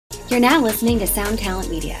You're now listening to Sound Talent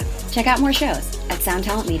Media. Check out more shows at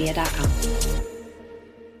soundtalentmedia.com.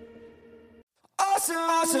 Awesome,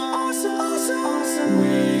 awesome, awesome, awesome, awesome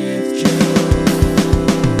with Joe.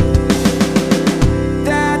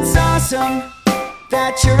 That's awesome,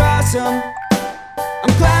 that you're awesome.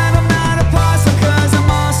 I'm glad I'm not a possum, cause I'm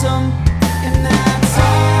awesome. And that's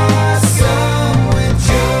awesome with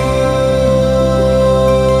Joe.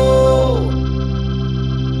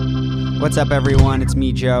 What's up, everyone? It's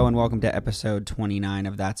me, Joe, and welcome to episode 29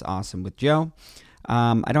 of That's Awesome with Joe.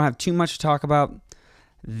 I don't have too much to talk about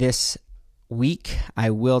this week.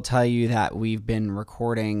 I will tell you that we've been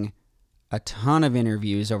recording a ton of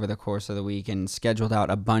interviews over the course of the week and scheduled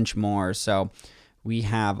out a bunch more. So we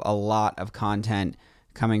have a lot of content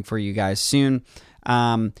coming for you guys soon.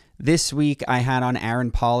 This week I had on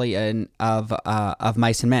Aaron Pauley of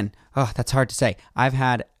Mice and Men. Oh, that's hard to say. I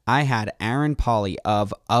had Aaron Pauley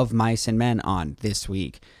of Mice and Men on this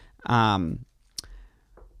week.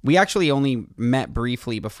 We actually only met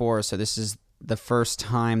briefly before, so this is the first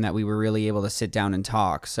time that we were really able to sit down and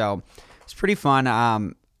talk. So it's pretty fun.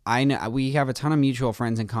 I know we have a ton of mutual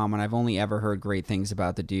friends in common. I've only ever heard great things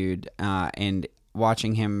about the dude, and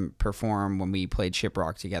watching him perform when we played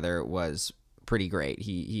Shiprock together was pretty great.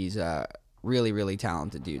 He's a really, really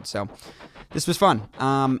talented dude. So this was fun.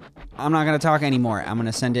 I'm not going to talk anymore. I'm going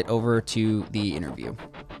to send it over to the interview.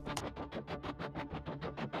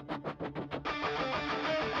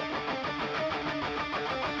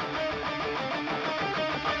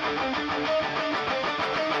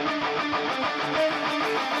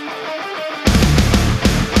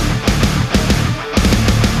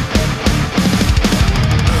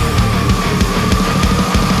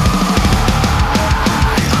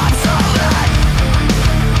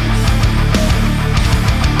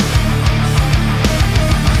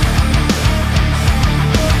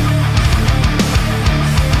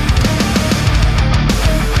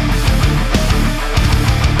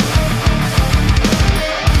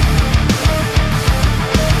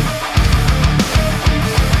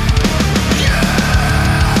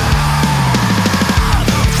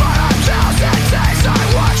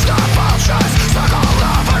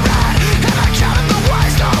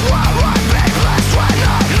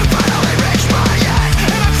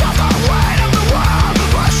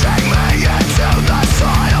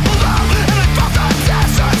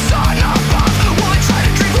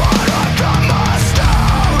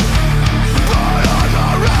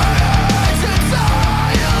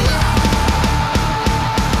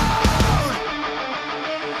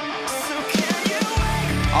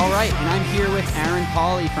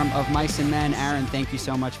 Of Mice and Men. Aaron, thank you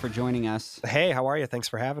so much for joining us. Hey, how are you? Thanks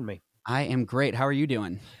for having me. I am great. How are you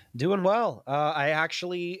doing? Doing well. I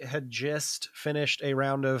actually had just finished a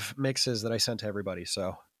round of mixes that I sent to everybody.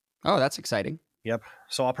 So, oh, that's exciting. Yep.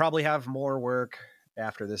 So I'll probably have more work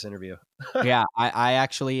after this interview. Yeah, I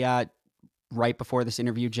actually right before this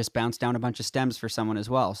interview just bounced down a bunch of stems for someone as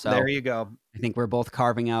well. So there you go. I think we're both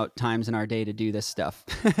carving out times in our day to do this stuff.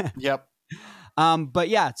 Yep. But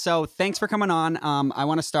yeah, so thanks for coming on. I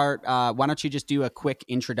want to start, why don't you just do a quick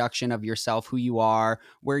introduction of yourself, who you are,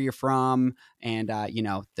 where you're from, and,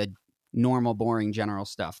 the normal, boring, general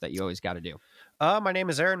stuff that you always got to do. My name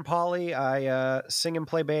is Aaron Pauley. I sing and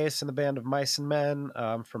play bass in the band of Mice and Men.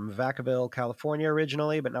 I'm from Vacaville, California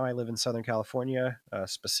originally, but now I live in Southern California,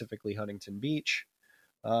 specifically Huntington Beach.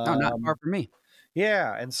 Not far from me.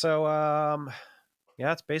 Yeah, and so, yeah,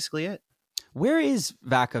 that's basically it. Where is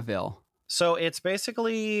Vacaville? So it's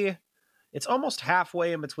almost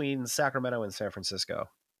halfway in between Sacramento and San Francisco.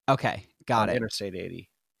 Okay. Got it. Interstate 80.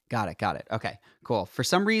 Got it. Okay, cool. For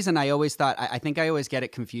some reason, I always thought, I think I always get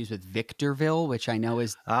it confused with Victorville, which I know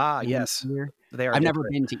is. Yes. They are. I've never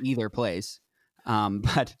been to either place.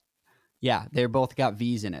 But yeah, they're both got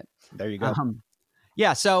V's in it. There you go.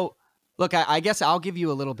 Yeah. So look, I guess I'll give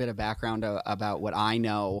you a little bit of background about what I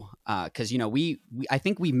know. Cause I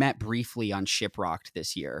think we met briefly on Shiprocked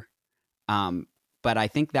this year. But I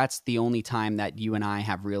think that's the only time that you and I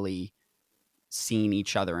have really seen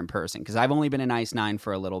each other in person, because I've only been in Ice Nine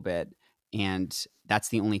for a little bit, and that's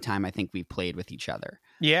the only time I think we played with each other.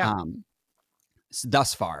 Yeah.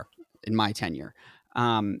 Thus far in my tenure.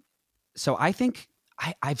 So I think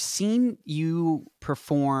I've seen you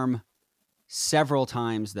perform several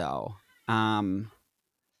times, though. A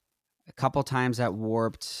couple times at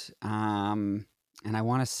Warped, and I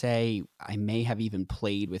want to say I may have even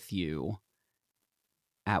played with you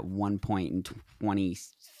at one point in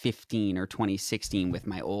 2015 or 2016 with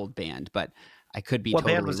my old band, but I could be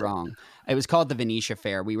totally wrong. It was called the Venetia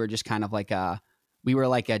Fair. We were just kind of like a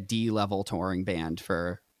D-level touring band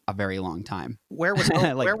for a very long time. Where was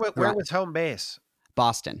home, where was home base?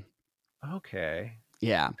 Boston. Okay.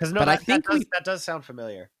 Yeah. Because no, But I that, think that does sound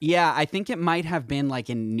familiar. yeah, I think it might have been like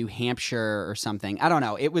in New Hampshire or something. I don't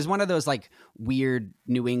know. It was one of those like weird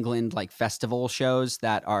New England like festival shows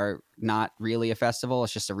that are not really a festival.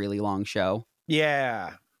 It's just a really long show.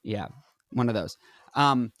 Yeah. Yeah, one of those.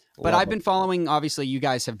 But Love I've been following. Obviously, you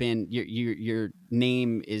guys have been. Your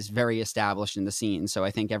name is very established in the scene, so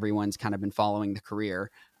I think everyone's kind of been following the career.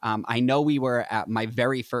 I know we were at my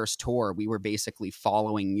very first tour. We were basically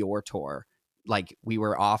following your tour. Like we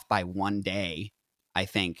were off by one day, I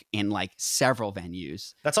think, in like several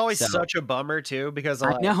venues. That's always So- such a bummer too, because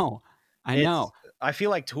I like, know. it's- I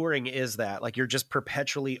feel like touring is that. Like you're just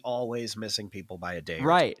perpetually always missing people by a day. or two.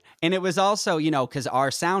 Right. And it was also, because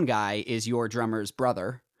our sound guy is your drummer's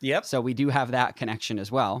brother. Yep. So we do have that connection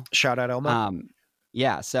as well. Shout out Elmo.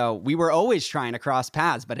 Yeah, so we were always trying to cross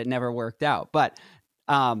paths, but it never worked out. But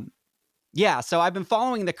yeah, so I've been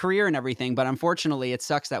following the career and everything, but unfortunately it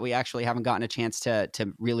sucks that we actually haven't gotten a chance to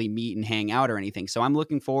really meet and hang out or anything. So I'm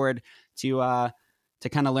looking forward to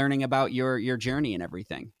kind of learning about your journey and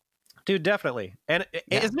everything. Dude, definitely. And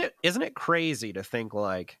Yeah. isn't it crazy to think,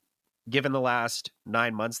 like, given the last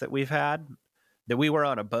 9 months that we've had, that we were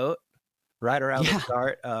on a boat right around Yeah. the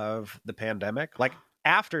start of the pandemic, like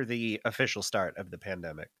after the official start of the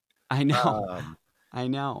pandemic. I know. I I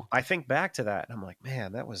know. think back to that and I'm like,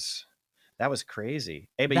 man, that was crazy.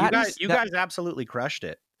 Hey, but That you is- guys absolutely crushed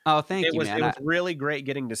it. Oh, thank It you, was man. it was really great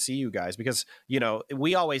getting to see you guys, because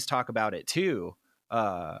we always talk about it too.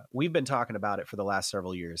 We've been talking about it for the last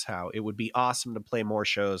several years, how it would be awesome to play more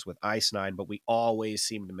shows with Ice Nine, but we always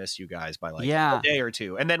seem to miss you guys by like Yeah. a day or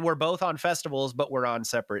two. And then we're both on festivals, but we're on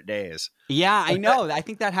separate days. Yeah, I know. I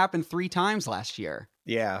think that happened 3 times last year.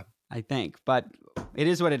 Yeah. I think, but it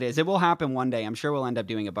is what it is. It will happen one day. I'm sure we'll end up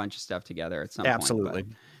doing a bunch of stuff together at some Absolutely.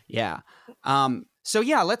 point. But yeah. So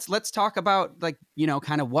yeah, let's talk about like,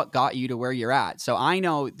 kind of what got you to where you're at. So I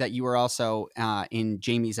know that you were also in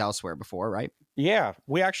Jamie's Elsewhere before, right? Yeah.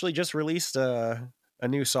 We actually just released a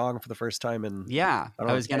new song for the first time in Yeah. I don't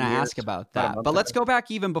I know, was going to 10 years, ask about about a that. month But let's ago. go back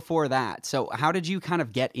even before that. So how did you kind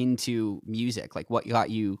of get into music? Like what got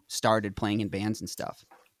you started playing in bands and stuff?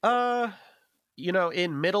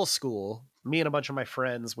 in middle school, me and a bunch of my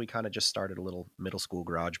friends, we kind of just started a little middle school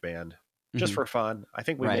garage band just Mhm. for fun. I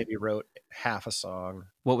think we Right. maybe wrote half a song.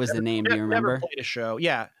 What was the name? Do you Never remember? played a show.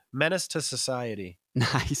 Yeah, Menace to Society.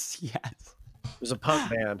 Nice. Yes. It was a punk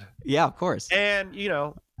band. Yeah, of course. And,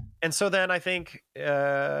 and so then I think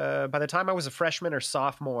by the time I was a freshman or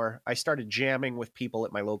sophomore, I started jamming with people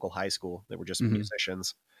at my local high school that were just Mhm.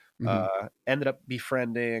 musicians. Mhm. Ended up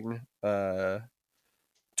befriending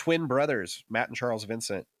twin brothers, Matt and Charles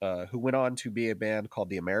Vincent, who went on to be a band called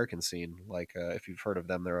The American Scene. Like, if you've heard of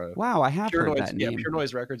them, they're a Wow, I have Pure heard Noise, that name. Pure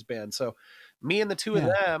Noise Records band. So me and the two of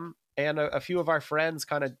Yeah. them and a few of our friends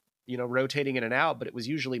kind of, rotating in and out, but it was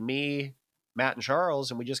usually me, Matt and Charles,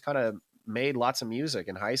 and we just kind of made lots of music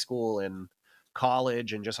in high school and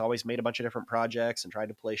college, and just always made a bunch of different projects and tried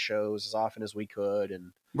to play shows as often as we could.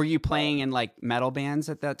 And Were you playing in like metal bands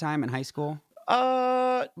at that time in high school?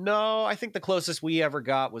 no, I think the closest we ever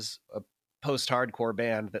got was a post-hardcore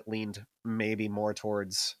band that leaned maybe more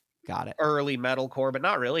towards Got it. early metalcore, but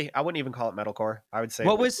not really. I wouldn't even call it metalcore. I would say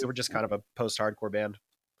What we was- were just kind of a post-hardcore band.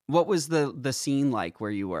 What was the scene like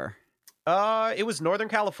where you were? It was Northern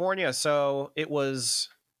California, so it was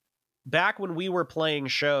back when we were playing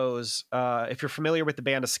shows. If you're familiar with the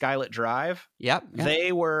band of Skylit Drive, Yep.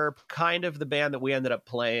 they were kind of the band that we ended up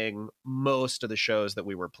playing most of the shows that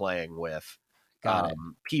we were playing with. Got it.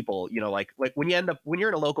 People, like when you're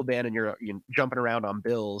in a local band and you're jumping around on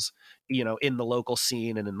bills, in the local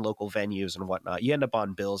scene and in local venues and whatnot, you end up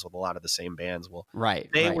on bills with a lot of the same bands. Well, Right.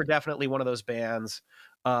 they right. were definitely one of those bands.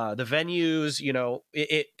 The venues,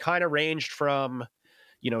 it kind of ranged from,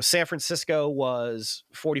 San Francisco was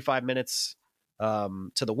 45 minutes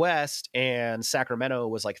to the west, and Sacramento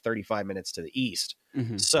was like 35 minutes to the east.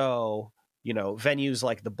 Mhm. So, venues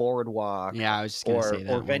like the Boardwalk, Yeah, I was just gonna say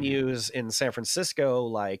that. or one. venues in San Francisco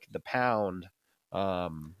like the Pound,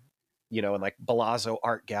 and like Palazzo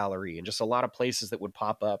Art Gallery, and just a lot of places that would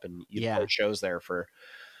pop up, and you'd Yeah. play shows there for,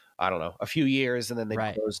 I don't know, a few years, and then they'd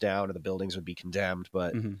Right. close down and the buildings would be condemned.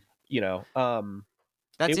 But Mhm.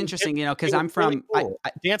 That's it was- interesting, it because was I'm from. really cool.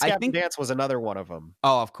 Dance I Captain think- Dance was another one of them.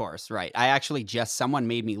 Oh, of course, right. I actually someone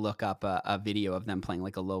made me look up a video of them playing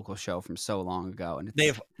like a local show from so long ago, and it's,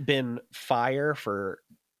 They've been fire for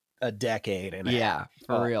a decade and a yeah, half.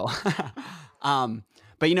 for real.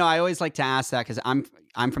 But I always like to ask that because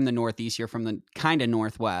I'm from the Northeast. You're from the kind of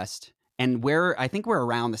Northwest, and I think we're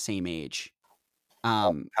around the same age.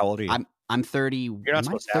 How old are you? I'm 30. You're not am I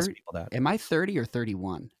supposed to ask 30 people that. Am I 30 or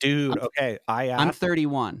 31? Dude, okay. I'm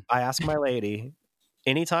 31. I ask my lady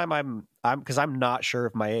anytime I'm because I'm not sure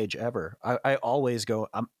of my age ever. I always go,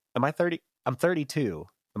 am I 30? I'm 32.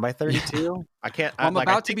 Am I 32? I can't. Well, I'm like,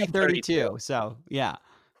 I about to think be I'm 32. So yeah.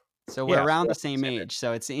 So we're Yeah, around so the same age.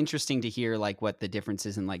 So it's interesting to hear like what the difference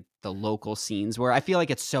is in like the local scenes where I feel like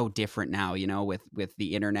it's so different now, you know, with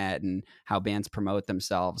the internet and how bands promote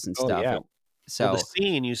themselves and Oh, stuff. yeah. So Well, the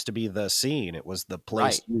scene used to be the scene. It was the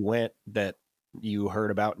place Right. you went that you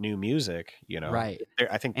heard about new music, you know. Right.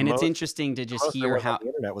 I think And it's most, interesting to the just most there hear was on how the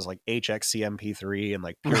internet was like HXCMP3 and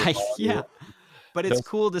like Pure right. Volume. Yeah. But it's Those-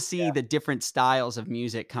 cool to see the different styles of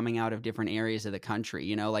music coming out of different areas of the country,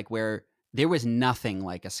 you know, like where there was nothing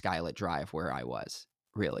like a Skylit Drive where I was,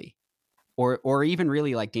 really. Or even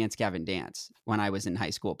really like Dance Gavin Dance when I was in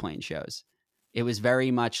high school playing shows. It was very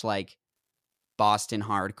much like Boston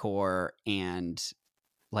hardcore and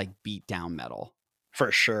like beat down metal,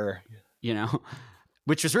 For sure. you know,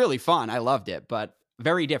 which was really fun. I loved it, but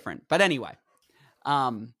very different. But anyway,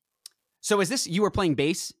 so is this, you were playing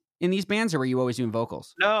bass in these bands or were you always doing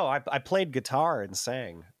vocals? No, I played guitar and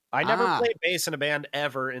sang. I never Ah. played bass in a band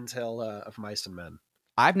ever until Of Mice and Men.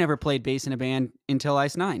 I've never played bass in a band until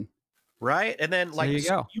Ice Nine. Right? And then like there you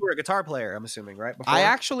go. you were a guitar player, I'm assuming, right? Before? I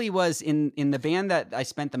actually was in the band that I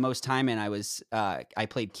spent the most time in. I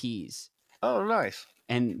played keys, Oh, nice.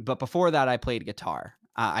 but before that I played guitar.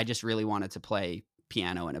 I just really wanted to play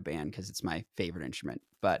piano in a band because it's my favorite instrument.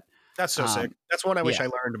 But That's so sick. That's one I wish yeah. I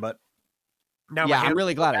learned, but now my yeah, I'm hands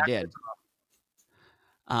really go glad I backwards.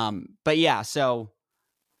 did. But yeah, so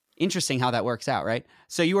interesting how that works out, right?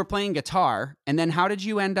 So you were playing guitar, and then how did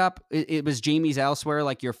you end up? It was Jamie's Elsewhere,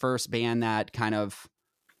 like your first band that kind of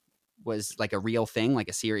was like a real thing, like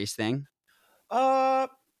a serious thing.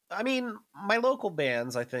 I mean, my local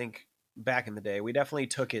bands, I think back in the day, we definitely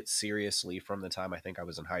took it seriously from the time I think I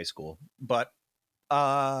was in high school. But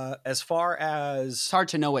as far as It's hard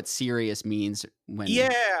to know what serious means when in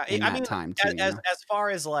I that mean, time too. as far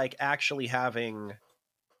as like actually having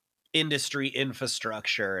industry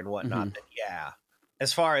infrastructure and whatnot, then yeah.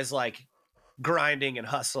 As far as like grinding and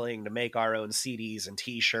hustling to make our own CDs and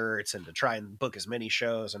T-shirts and to try and book as many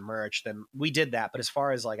shows and merch, then we did that. But as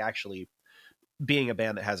far as like actually being a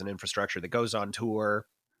band that has an infrastructure that goes on tour,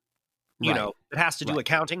 you know, it has to do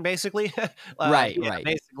accounting basically. Right.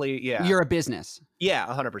 Basically, yeah. You're a business. Yeah,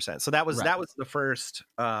 100%. So that was the first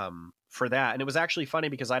for that. And it was actually funny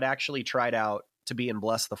because I'd actually tried out to be in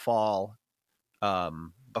Bless the Fall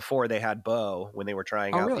before they had Bo, when they were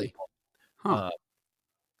trying out. Really? People. Huh.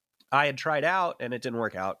 I had tried out and it didn't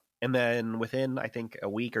work out. And then within, I think, a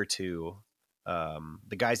week or two,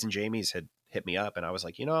 the guys in Jamie's had hit me up and I was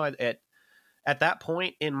like, you know, at that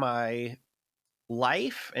point in my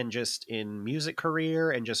life and just in music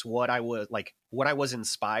career and just what I was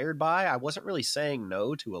inspired by, I wasn't really saying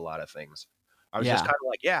no to a lot of things. I was just kind of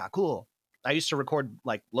like, yeah, cool. I used to record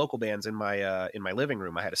like local bands in my living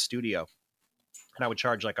room. I had a studio and I would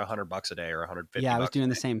charge like $100 a day or $150. Yeah, I was doing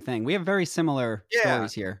the same thing. We have very similar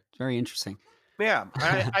stories here. It's very interesting. Yeah.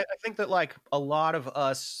 I think that like a lot of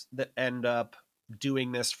us that end up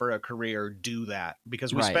doing this for a career do that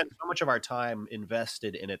because we spend so much of our time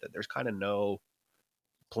invested in it that there's kind of no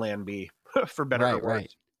plan B for better or worse.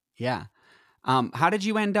 Right. Yeah. How did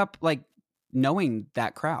you end up like knowing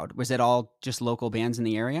that crowd? Was it all just local bands in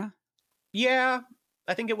the area? Yeah,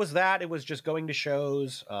 I think it was that. It was just going to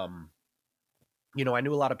shows. You know, I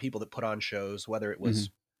knew a lot of people that put on shows, whether it was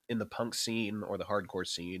in the punk scene or the hardcore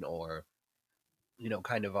scene or, you know,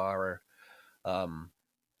 kind of our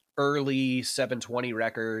early 720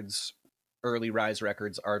 records, early Rise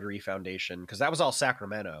Records, Artery Foundation, because that was all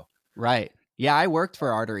Sacramento. Right. Yeah, I worked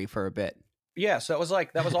for Artery for a bit. Yeah, so it was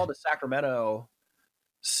like that was all the Sacramento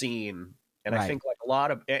scene, and I think like a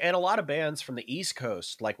lot of bands from the East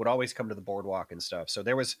Coast like would always come to the boardwalk and stuff. So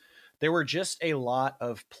there were just a lot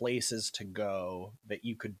of places to go that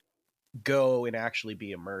you could go and actually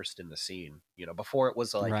be immersed in the scene. You know, before it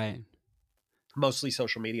was like mostly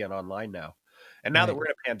social media and online now. And now that we're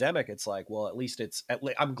in a pandemic, it's like, well, at least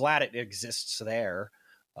I'm glad it exists there.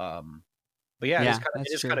 But yeah, it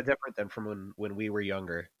is kind of different than from when we were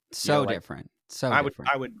younger. So different. I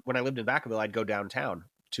would when I lived in Vacaville, I'd go downtown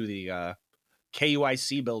to the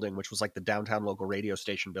KUIC building, which was like the downtown local radio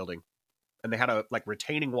station building, and they had a like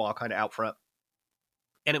retaining wall kind of out front,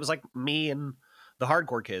 and it was like me and the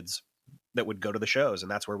hardcore kids that would go to the shows,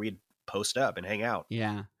 and that's where we'd post up and hang out.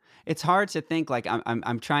 Yeah, it's hard to think. Like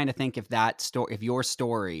I'm trying to think if if your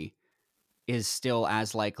story is still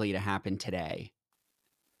as likely to happen today.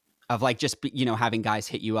 Of like just, you know, having guys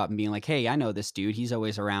hit you up and being like, hey, I know this dude. He's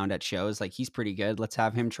always around at shows. Like, he's pretty good. Let's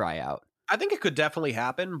have him try out. I think it could definitely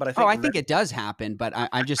happen, but I Oh, think I think it does happen, but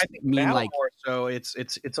I just think mean now like more so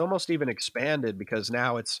it's almost even expanded because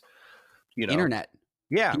now it's, you know, internet.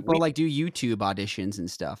 yeah, People like do YouTube auditions and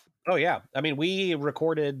stuff. oh yeah. I mean, we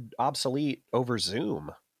recorded Obsolete over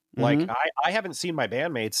Zoom. Like Mhm. I haven't seen my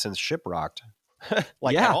bandmates since Shiprocked.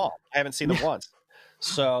 Like at Yeah. all. I haven't seen them once.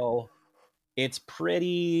 So it's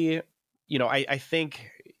pretty, I think,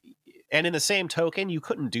 and in the same token, you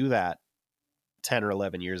couldn't do that 10 or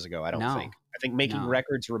 11 years ago, I don't No. think. I think making No.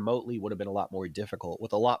 records remotely would have been a lot more difficult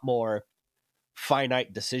with a lot more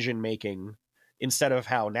finite decision making instead of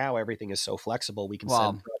how now everything is so flexible. We can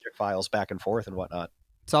Well, send project files back and forth and whatnot.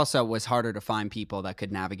 It's also was harder to find people that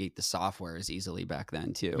could navigate the software as easily back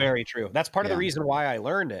then too. Very true. That's part of the Yeah. reason why I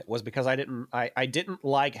learned it was because I didn't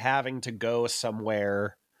like having to go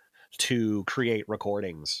somewhere to create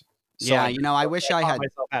recordings. So Yeah, I wish I taught had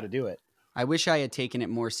myself how to do it. I wish I had taken it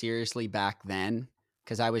more seriously back then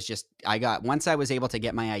because once I was able to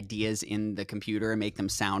get my ideas in the computer and make them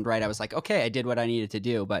sound right, I was like, okay, I did what I needed to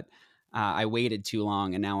do, but I waited too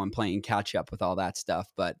long and now I'm playing catch up with all that stuff.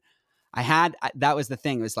 But that was the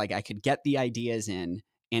thing, was like I could get the ideas in,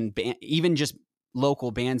 and even just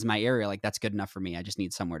local bands in my area, like that's good enough for me. I just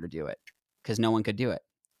need somewhere to do it because no one could do it.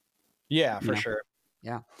 Yeah, for sure.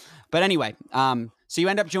 Yeah. But anyway, so you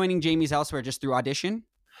end up joining Jamie's Elsewhere just through audition?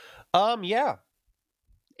 Yeah.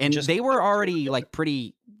 And Just- they were already like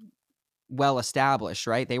pretty well established,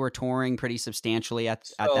 right? They were touring pretty substantially at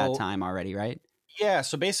that time already, right? Yeah,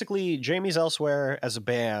 so basically Jamie's Elsewhere as a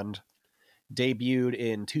band debuted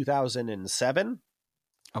in 2007.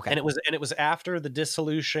 Okay. And it was after the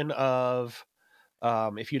dissolution of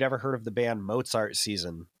if you'd ever heard of the band Mozart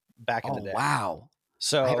Season back in the day. Wow.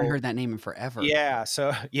 So I haven't heard that name in forever. Yeah,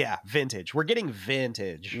 so yeah, vintage. We're getting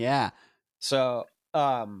vintage. Yeah. So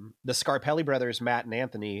the Scarpelli brothers, Matt and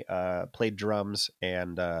Anthony, played drums,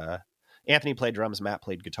 and Anthony played drums, Matt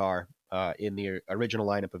played guitar in the original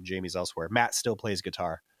lineup of Jamie's Elsewhere. Matt still plays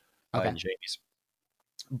guitar in Jamie's.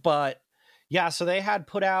 But yeah, so they had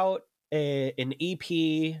put out an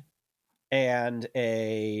EP and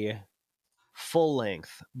a full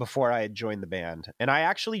length before I had joined the band. And I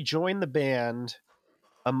actually joined the band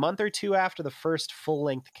a month or two after the first full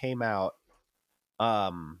length came out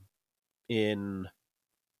in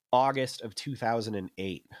August of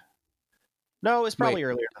 2008. No, it was probably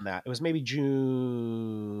earlier than that. It was maybe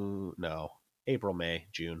June. No, April, May,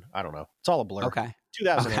 June. I don't know. It's all a blur. Okay.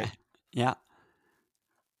 2008. Okay. Yeah.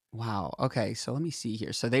 Wow. Okay. So let me see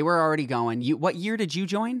here. So they were already going. What year did you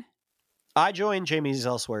join? I joined Jamie's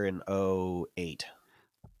Elsewhere in 08.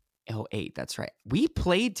 08. That's right. We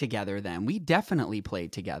played together then. We definitely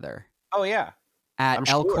played together Oh, yeah. at I'm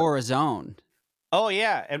El sure. Corazon. Oh,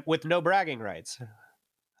 yeah. And with no bragging rights.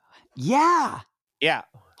 Yeah. Yeah.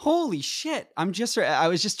 Holy shit. I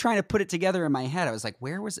was just trying to put it together in my head. I was like,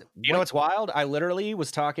 where was it? You know what's wild? I literally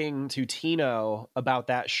was talking to Tino about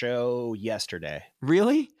that show yesterday.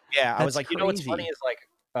 Really? Yeah. I That's was like, you know what's funny crazy. is like,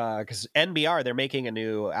 because NBR, they're making a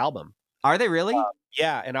new album. Are they really?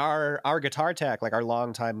 Yeah, and our guitar tech, like our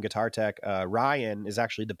longtime guitar tech, Ryan, is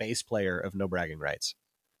actually the bass player of No Bragging Rights.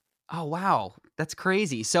 Oh, wow. That's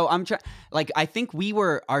crazy. So I'm trying, like, I think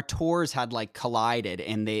our tours had like collided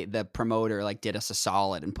and the promoter like did us a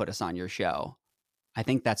solid and put us on your show. I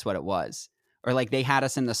think that's what it was. Or like they had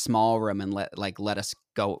us in the small room and let us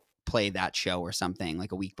go play that show or something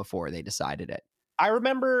like a week before they decided it. I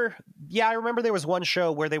remember there was one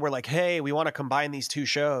show where they were like, hey, we want to combine these two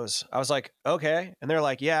shows. I was like, okay. And they're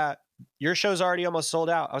like, yeah, your show's already almost sold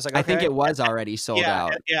out. I was like, okay. I think it was already sold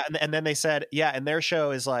out. Yeah. And then they said, yeah, and their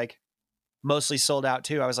show is like mostly sold out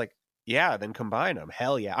too. I was like, yeah, then combine them.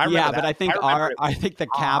 Hell yeah. I remember that. But I think the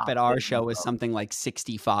cap at our show was though. something like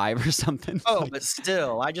 65 or something. Oh, but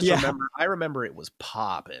still, I remember it was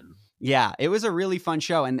popping. Yeah, it was a really fun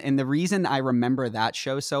show. And the reason I remember that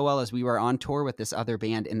show so well is we were on tour with this other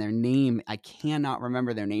band, and their name, I cannot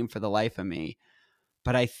remember their name for the life of me.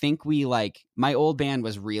 But I think my old band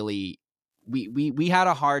was really, we had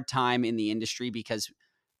a hard time in the industry because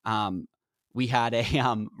we had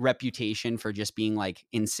a reputation for just being like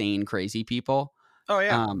insane, crazy people. Oh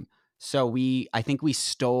yeah. So I think we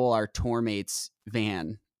stole our tour mate's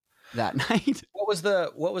van that night. What was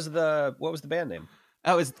the band name?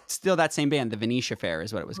 Oh, it was still that same band. The Venetia Fair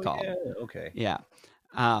is what it was called. Yeah, okay. Yeah.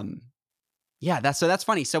 That's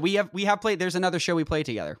funny. So we have played, there's another show we played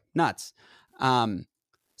together. Nuts.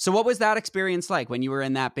 So what was that experience like when you were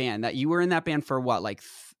in that band? That you were in that band for what, like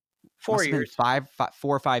 4 years? 4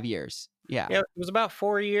 or 5 years. Yeah. Yeah, it was about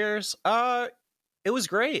 4 years. It was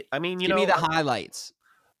great. I mean, Give me the highlights.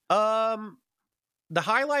 The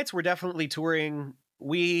highlights were definitely touring.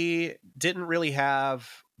 We didn't really have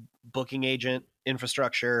booking agent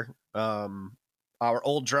infrastructure. Our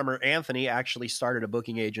old drummer Anthony actually started a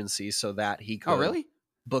booking agency so that he could Oh, really?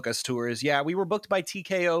 book us tours. Yeah, we were booked by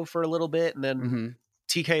TKO for a little bit, and then Mm-hmm.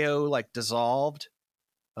 TKO like dissolved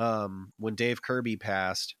when Dave Kirby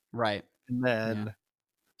passed. Right. And then Yeah.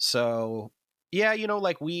 so yeah, you know,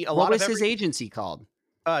 like What was his agency called?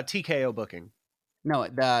 TKO booking. No,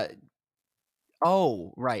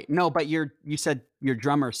 oh, right. No, but you said your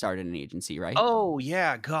drummer started an agency, right? Oh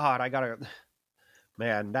yeah, God, I gotta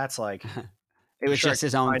man, that's like It was sure I just can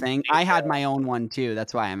his own find thing. the I had details. my own one too.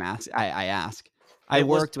 That's why I ask. I It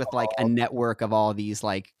was worked with like a called- network of all these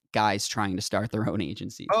like guys trying to start their own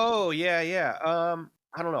agencies. Oh yeah.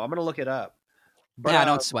 I don't know. I'm gonna look it up. But Yeah,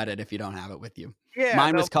 don't sweat it if you don't have it with you. yeah,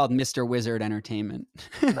 Mine no, was called Mr. Wizard Entertainment.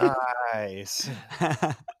 nice.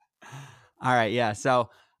 All right, yeah. So,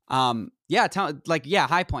 yeah,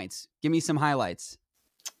 high points. Give me some highlights.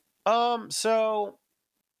 So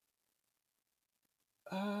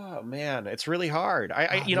oh man, it's really hard.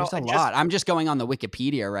 There's a lot. I'm just going on the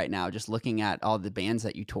Wikipedia right now, just looking at all the bands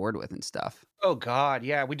that you toured with and stuff. Oh God,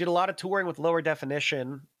 yeah, we did a lot of touring with Lower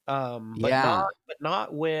Definition. But Yeah.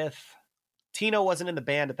 not with Tino. Wasn't in the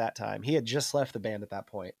band at that time. He had just left the band at that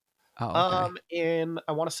point. Oh, okay. In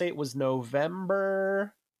I want to say it was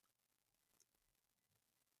November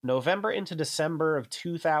into December of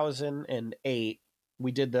 2008.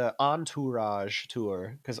 We did the Entourage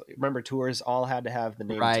tour because remember tours all had to have the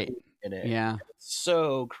name Right. Tour in it. Yeah. It's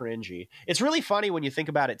so cringy. It's really funny when you think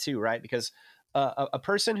about it too, right? Because a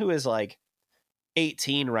person who is like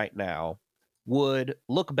 18 right now would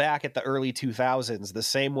look back at the early 2000s the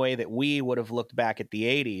same way that we would have looked back at the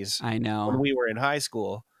 80s I know. when we were in high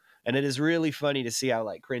school. And it is really funny to see how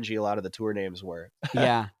like cringy a lot of the tour names were.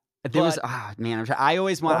 Yeah. There was, But- man, I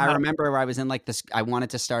always want, I remember where I was in like this, I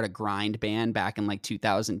wanted to start a grind band back in like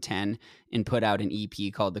 2010 and put out an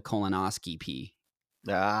EP called the Colonoscopy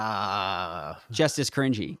EP. Just as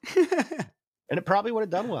cringy. And it probably would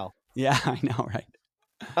have done well. Yeah, I know, right?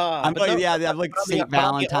 I'm I'm like St.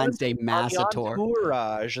 Valentine's Day Massa tour.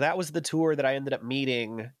 Entourage, that was the tour that I ended up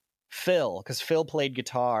meeting Phil, because Phil played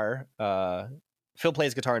guitar. Phil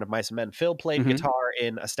plays guitar in Of Mice and Men. Phil played guitar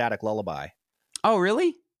in A Static Lullaby. Oh,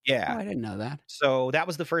 really? Yeah. Oh, I didn't know that. So that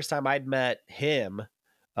was the first time I'd met him.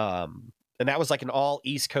 And that was like an all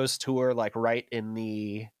East Coast tour, like right in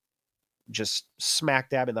the just smack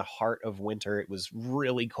dab in the heart of winter. It was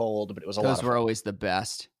really cold, but it was a lot of Those were fun. always the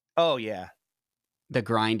best. Oh, yeah. The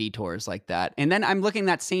grindy tours like that. And then I'm looking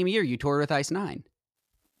that same year, you toured with Ice Nine.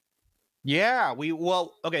 Yeah,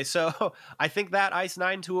 okay, so I think that Ice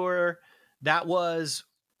Nine tour, that was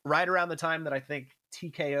right around the time that I think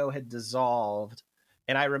TKO had dissolved.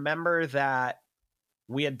 And I remember that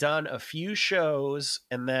we had done a few shows,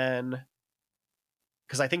 and then,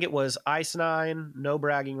 because I think it was Ice Nine, No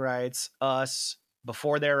Bragging Rights, us,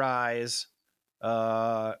 Before Their Eyes,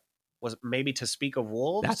 was it maybe To Speak of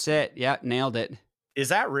Wolves? That's it. Yeah, nailed it. Is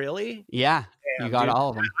that really? Yeah, Damn, you got dude, all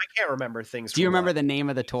of them. I can't remember things. Do you from, remember the name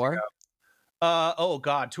of the tour? Oh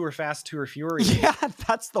God, Tour Fast, Tour Furious. Yeah,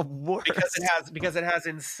 that's the worst. Because it has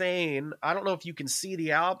insane. I don't know if you can see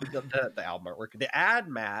the album, the album artwork. The ad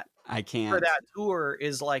mat I can't. for that tour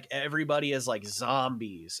is like everybody is like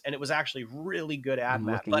zombies, and it was actually really good ad I'm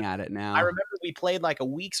mat. looking But at it now. I remember we played like a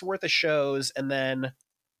week's worth of shows, and then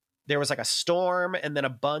there was like a storm, and then a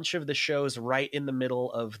bunch of the shows right in the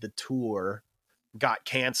middle of the tour got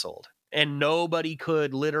canceled, and nobody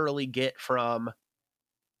could literally get from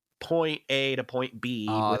point A to point B.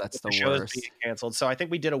 Oh, with that's the shows worst. being canceled. So I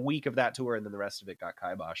think we did a week of that tour, and then the rest of it got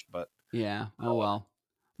kiboshed. But Yeah. Oh, well.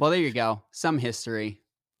 Well, there you go. Some history.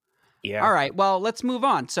 yeah. All right. Well, let's move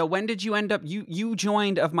on. So when did you end up, you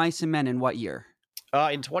joined Of Mice and Men in what year?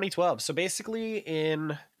 In 2012. So basically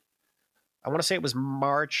I want to say it was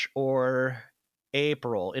March or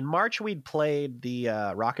April. In March, we'd played the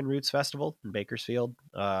Rockin' Roots Festival in Bakersfield.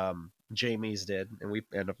 Jamie's did,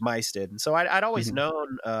 and Of Mice did. And so I'd always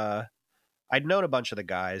known, I'd known a bunch of the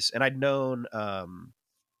guys, and I'd known,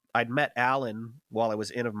 I'd met Alan while I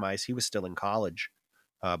was in Of Mice. He was still in college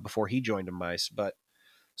before he joined Of Mice. But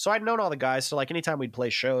so I'd known all the guys. So like anytime we'd play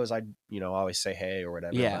shows, I'd, always say hey or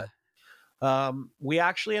whatever. Yeah. But, we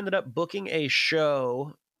actually ended up booking a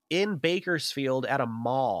show in Bakersfield at a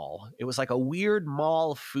mall. It was like a weird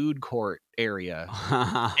mall food court area.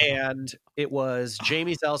 And it was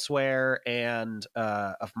Jamie's Elsewhere and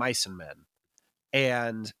Of Mice and Men.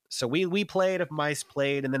 And so we played, Of Mice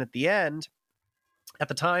played, and then at the end, at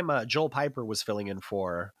the time, Joel Piper was filling in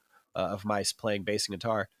for Of Mice playing bass and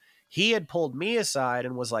guitar. He had pulled me aside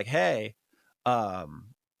and was like, hey, I'm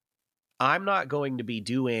not going to be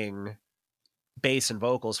doing bass and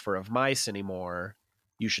vocals for Of Mice anymore.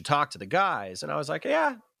 you should talk to the guys. And I was like,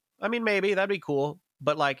 yeah, I mean, maybe that'd be cool.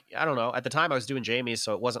 But like, I don't know. At the time I was doing Jamie's,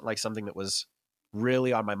 so it wasn't like something that was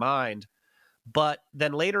really on my mind. But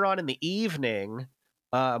then later on in the evening,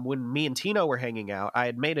 when me and Tino were hanging out, I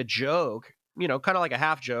had made a joke, you know, kind of like a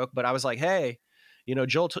half joke, but I was like, hey, you know,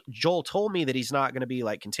 Joel told me that he's not going to be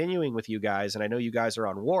like continuing with you guys. And I know you guys are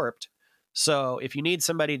on Warped. So if you need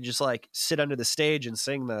somebody to just like sit under the stage and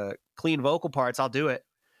sing the clean vocal parts, I'll do it.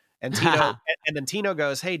 And Tino, and then Tino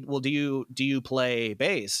goes, hey, well, do you play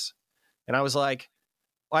bass? And I was like,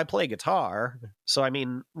 well, I play guitar. So, I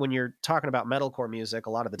mean, when you're talking about metalcore music,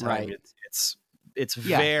 a lot of the time Right. it's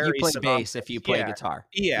Yeah, very you play synonymous. bass if you play guitar.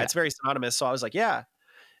 Yeah, it's very synonymous. So I was like, yeah.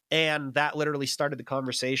 And that literally started the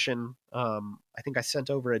conversation. I think I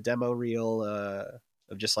sent over a demo reel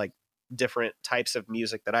of just like different types of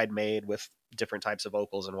music that I'd made with different types of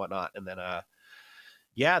vocals and whatnot. And then,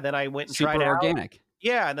 then I went and Super tried it organic. out.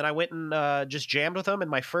 Yeah, and then I went and just jammed with them. And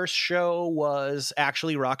my first show was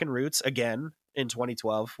actually Rockin' Roots again in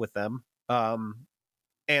 2012 with them. And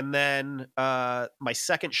then my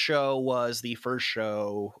second show was the first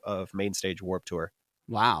show of Mainstage Warped Tour.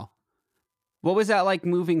 Wow. What was that like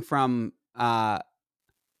moving from, I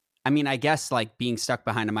mean, I guess like being stuck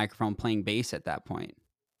behind a microphone playing bass at that point?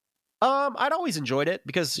 I'd always enjoyed it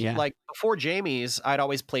because like before Jamie's, I'd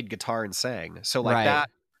always played guitar and sang. So like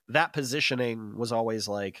that positioning was always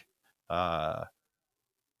like, and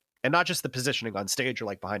not just the positioning on stage or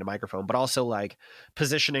like behind a microphone, but also like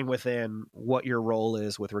positioning within what your role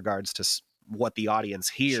is with regards to what the audience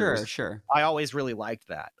hears. Sure. I always really liked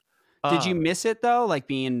that. Did you miss it though? Like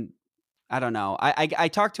being, I don't know. I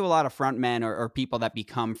talk to a lot of frontmen or people that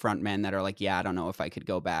become frontmen that are like, yeah, I don't know if I could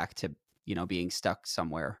go back to, you know, being stuck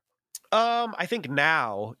somewhere. I think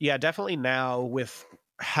now, definitely now with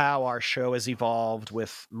how our show has evolved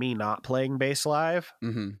with me not playing bass live.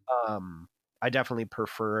 Mm-hmm. I definitely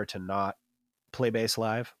prefer to not play bass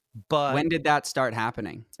live. But when did that start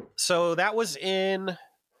happening? So that was in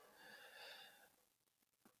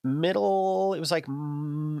it was like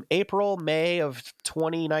April, May of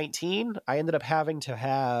 2019. I ended up having to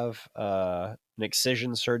have an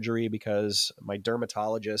excision surgery because my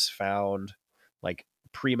dermatologist found like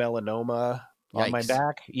pre-melanoma on my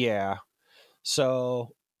back. Yeah.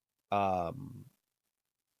 So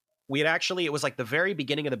it was like the very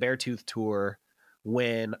beginning of the Beartooth tour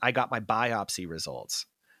when I got my biopsy results.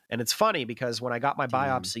 And it's funny because when I got my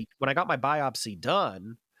biopsy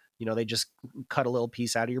done, you know, they just cut a little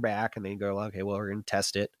piece out of your back and they go, okay, well, we're going to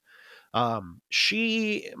test it.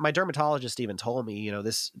 My dermatologist even told me, you know,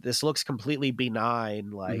 this looks completely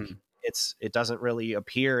benign. Like it doesn't really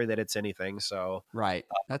appear that it's anything. So right.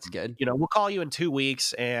 That's good. You know, we'll call you in 2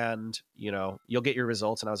 weeks and, you know, you'll get your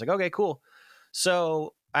results. And I was like, okay, cool.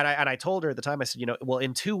 So, and I told her at the time, I said, you know, well,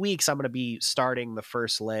 in 2 weeks, I'm going to be starting the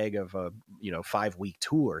first leg of a, you know, 5-week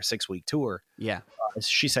tour, 6-week tour. Yeah.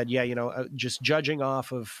 She said, yeah, you know, just judging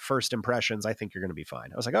off of first impressions, I think you're going to be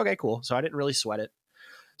fine. I was like, okay, cool. So I didn't really sweat it.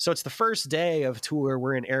 So it's the first day of tour.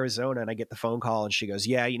 We're in Arizona and I get the phone call and she goes,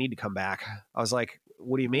 yeah, you need to come back. I was like,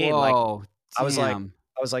 what do you mean? Whoa, like, I was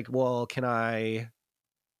like, well, can I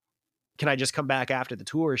just come back after the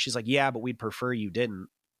tour? She's like, yeah, but we'd prefer you didn't.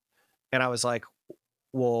 And I was like,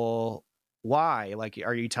 well, why? Like,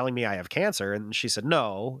 are you telling me I have cancer? And she said,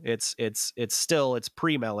 no, it's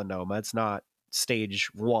pre-melanoma. It's not stage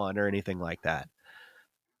 1 or anything like that.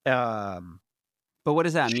 But what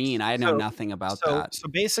does that mean? I know nothing about that. So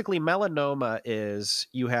basically melanoma is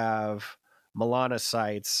you have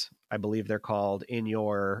melanocytes, I believe they're called, in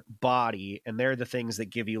your body. And they're the things that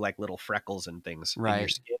give you like little freckles and things in your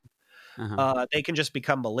skin. Uh-huh. They can just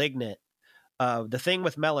become malignant. The thing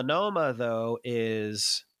with melanoma though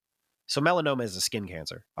is, so melanoma is a skin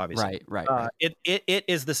cancer, obviously. Right. It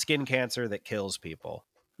is the skin cancer that kills people.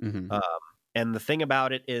 Mm-hmm. And the thing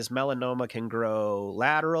about it is melanoma can grow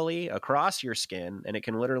laterally across your skin, and it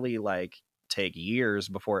can literally like take years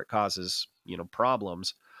before it causes, you know,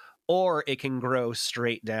 problems, or it can grow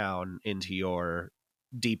straight down into your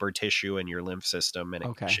deeper tissue in your lymph system. And,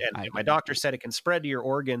 my doctor said it can spread to your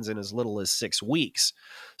organs in as little as 6 weeks.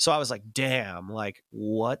 So I was like, damn, like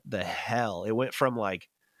what the hell? It went from like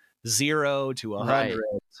 0 to 100. Right.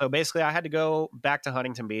 So basically I had to go back to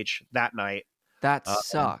Huntington Beach that night. That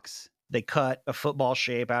sucks. They cut a football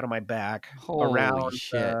shape out of my back around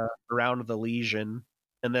the lesion,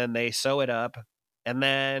 and then they sew it up. And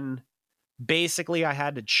then basically I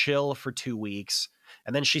had to chill for 2 weeks.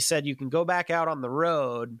 And then she said, you can go back out on the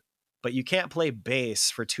road, but you can't play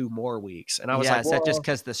bass for 2 more weeks. And I was like, is that just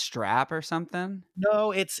because the strap or something?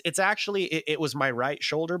 No, it's actually, it was my right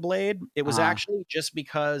shoulder blade. It was actually just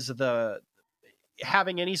because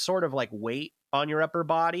having any sort of like weight on your upper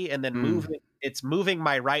body, and then moving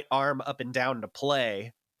my right arm up and down to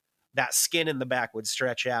play, that skin in the back would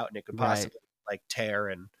stretch out and it could possibly like tear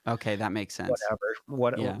and okay, that makes sense.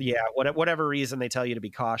 Whatever reason they tell you to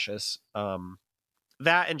be cautious.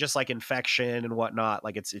 That and just like infection and whatnot,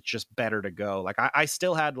 like it's just better to go. Like I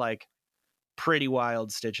still had like pretty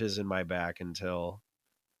wild stitches in my back until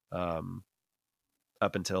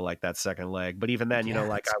up until like that second leg. But even then, you know,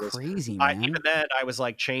 like I was crazy, man. Even then I was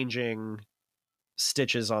like changing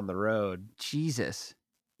stitches on the road. Jesus.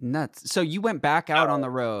 Nuts. So you went back out on the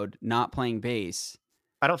road, not playing bass.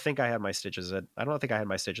 I don't think I had my stitches by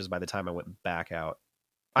the time I went back out.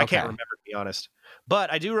 I can't remember, to be honest.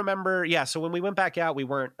 But I do remember, so when we went back out, we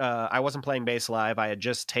weren't I wasn't playing bass live. I had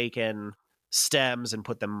just taken stems and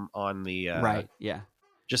put them on the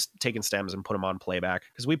just taken stems and put them on playback,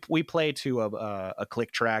 because we play to a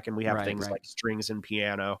click track, and we have things like strings and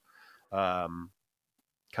piano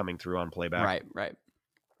coming through on playback. Right.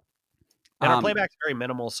 And our playback's very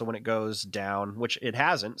minimal, so when it goes down, which it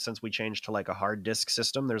hasn't since we changed to like a hard disk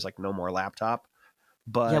system, there's like no more laptop.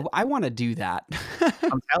 But yeah, I want to do that.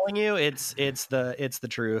 I'm telling you, it's the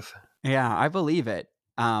truth. Yeah, I believe it.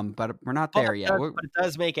 But we're not there yet. But it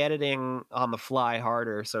does make editing on the fly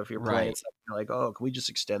harder. So if you're playing something, you're like, oh, can we just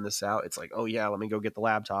extend this out? It's like, oh yeah, let me go get the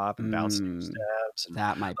laptop and bounce new steps. And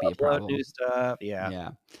that might be a problem. New stuff. Yeah.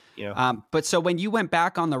 You know. But so when you went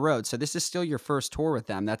back on the road, so this is still your first tour with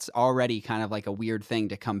them. That's already kind of like a weird thing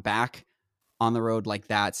to come back on the road like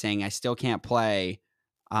that, saying I still can't play.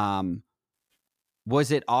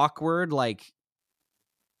 Was it awkward, like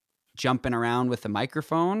jumping around with the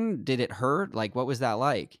microphone? Did it hurt? Like, what was that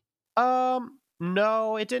like?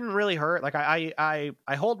 No, it didn't really hurt. Like I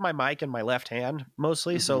hold my mic in my left hand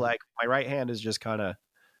mostly. So like my right hand is just kind of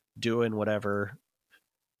doing whatever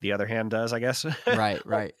the other hand does, I guess.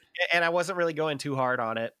 Right. And I wasn't really going too hard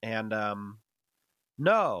on it. And,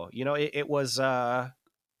 no, you know, it was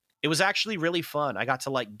actually really fun. I got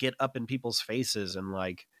to like get up in people's faces and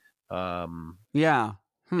like, and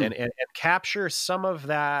capture some of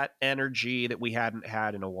that energy that we hadn't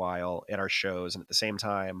had in a while at our shows. And at the same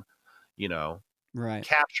time, you know,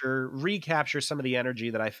 recapture some of the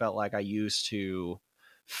energy that I felt like I used to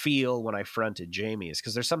feel when I fronted Jamie's,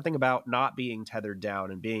 because there's something about not being tethered down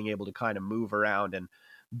and being able to kind of move around and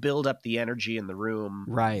build up the energy in the room.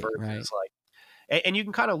 Right. Like, and you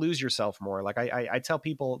can kind of lose yourself more. Like I tell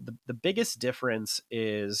people the biggest difference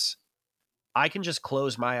is I can just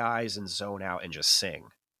close my eyes and zone out and just sing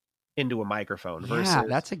into a microphone. Yeah,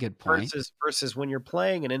 that's a good point. Versus when you're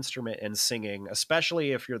playing an instrument and singing,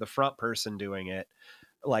 especially if you're the front person doing it,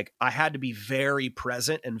 like I had to be very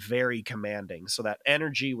present and very commanding. So that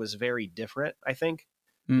energy was very different, I think.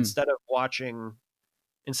 Instead of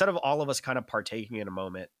all of us kind of partaking in a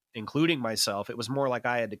moment, including myself, it was more like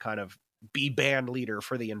I had to kind of be band leader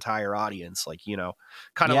for the entire audience. Like, you know,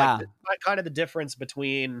 kind of like the difference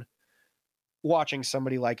between watching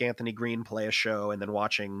somebody like Anthony Green play a show and then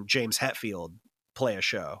watching James Hetfield play a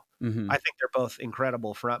show. I think they're both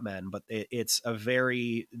incredible frontmen, but it's a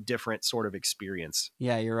very different sort of experience.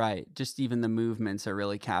 Yeah, you're right. Just even the movements are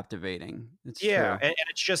really captivating. It's true. And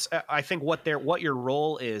it's just, I think what your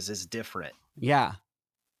role is different. Yeah.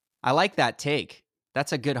 I like that take.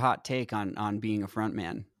 That's a good hot take on being a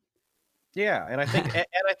frontman. Yeah. And I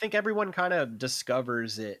think everyone kind of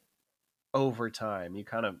discovers it over time. You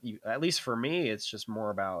at least for me, it's just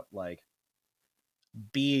more about like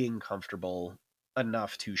being comfortable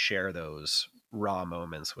enough to share those raw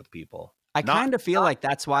moments with people. I kind of feel like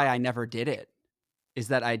that's why I never did it, is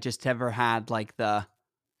that I just never had like I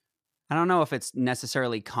don't know if it's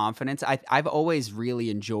necessarily confidence. I've always really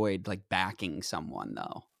enjoyed like backing someone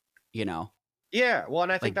though, you know? Yeah. Well,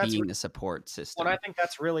 and I think like that's being the support system. Well, I think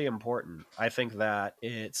that's really important. I think that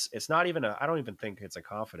it's not even I don't even think it's a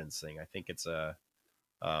confidence thing. I think it's a,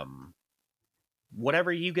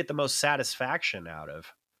 whatever you get the most satisfaction out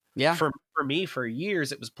of. Yeah. For me, for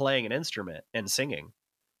years, it was playing an instrument and singing.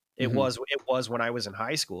 It was when I was in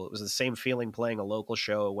high school. It was the same feeling playing a local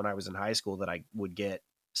show when I was in high school that I would get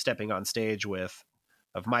stepping on stage of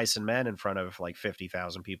Mice and Men in front of like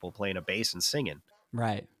 50,000 people playing a bass and singing.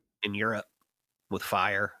 Right. In Europe with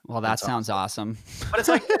fire. Well, that sounds awesome. But it's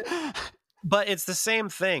like, but it's the same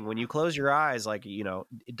thing when you close your eyes, like, you know,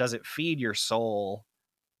 does it feed your soul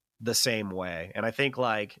the same way? And I think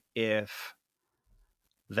like if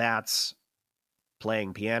that's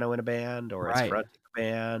playing piano in a band or it's fronting a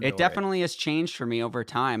band, it definitely has changed for me over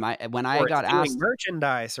time. When I got asked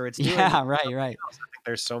merchandise or it's doing right. I think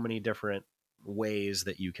there's so many different ways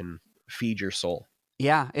that you can feed your soul.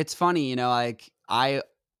 Yeah, it's funny, you know, like I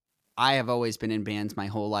I have always been in bands my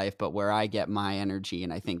whole life, but where I get my energy,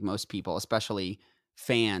 and I think most people, especially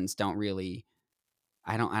fans, don't really,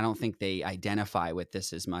 I don't think they identify with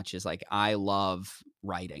this as much as like, I love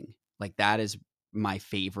writing. Like that is my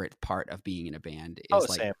favorite part of being in a band is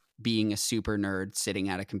like same. being a super nerd sitting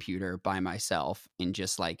at a computer by myself and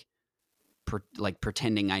just like,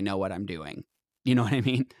 pretending I know what I'm doing. You know what I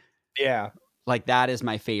mean? Yeah. Like that is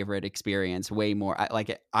my favorite experience way more.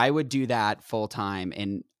 I would do that full time,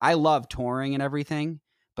 and I love touring and everything.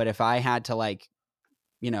 But if I had to like,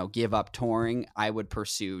 give up touring, I would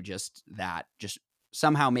pursue just that, just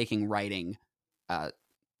somehow making writing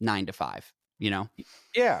 9 to 5,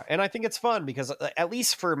 Yeah. And I think it's fun because at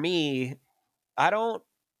least for me, I don't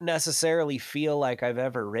necessarily feel like I've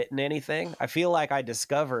ever written anything. I feel like I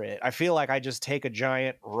discover it. I feel like I just take a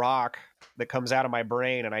giant rock that comes out of my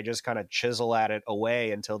brain and I just kind of chisel at it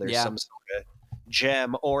away until there's some sort of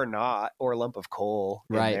gem or not, or lump of coal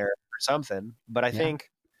in there or something. But I think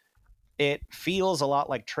it feels a lot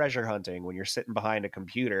like treasure hunting when you're sitting behind a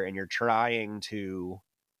computer and you're trying to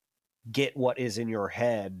get what is in your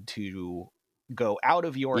head to go out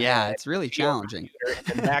of your head. Yeah, it's really challenging.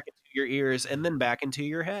 And back into your ears and then back into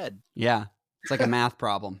your head. Yeah, it's like a math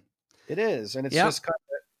problem. It is, and it's just kind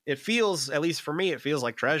of, it feels, at least for me, it feels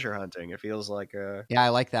like treasure hunting. It feels like yeah, I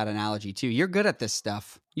like that analogy too. You're good at this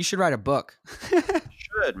stuff. You should write a book.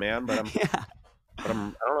 Should, man, but I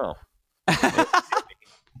don't know.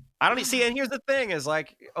 I don't see, and here's the thing: is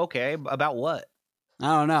like, okay, about what?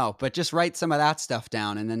 I don't know, but just write some of that stuff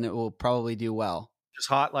down, and then it will probably do well. Just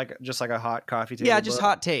like a hot coffee table. Yeah, just book.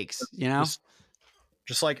 hot takes,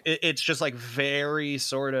 Just like it's just like very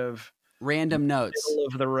sort of random notes, middle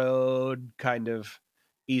of the road kind of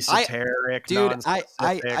esoteric. Dude,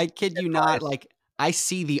 I kid you not. Like I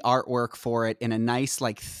see the artwork for it in a nice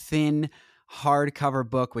like thin hardcover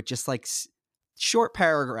book with just like short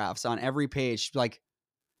paragraphs on every page. Like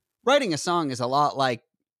writing a song is a lot like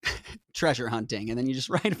treasure hunting, and then you just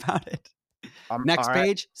write about it. Next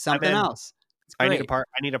page, something else. I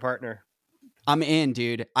need a partner. I'm in,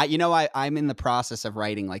 dude. I'm in the process of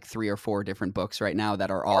writing like 3 or 4 different books right now that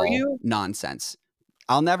are all nonsense.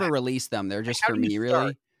 I'll never release them. They're just for me,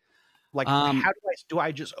 really. Like, how do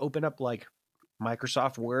I just open up like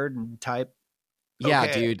Microsoft Word and type?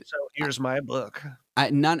 Yeah, dude. So here's my book.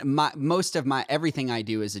 Most of my everything I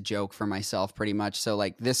do is a joke for myself, pretty much. So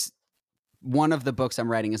like this. One of the books I'm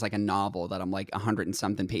writing is like a novel that I'm like 100 and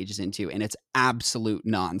something pages into, and it's absolute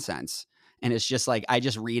nonsense. And it's just like, I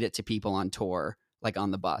just read it to people on tour, like on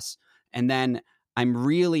the bus. And then I'm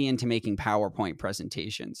really into making PowerPoint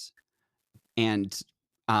presentations and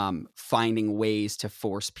finding ways to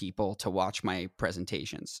force people to watch my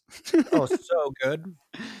presentations. Oh, so good.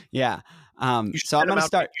 Yeah. So I'm going to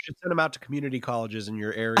start. You should send them out to community colleges in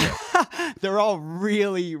your area. They're all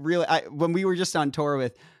really, really, when we were just on tour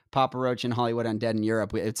with Papa Roach and Hollywood Undead in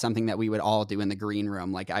Europe, it's something that we would all do in the green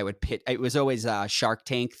room. Like I would pitch, it was always Shark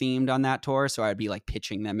Tank themed on that tour. So I'd be like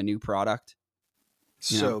pitching them a new product.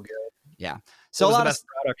 So good. Yeah. So what was a lot the best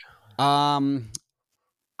product?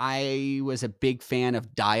 I was a big fan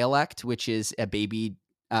of Dialect, which is a baby,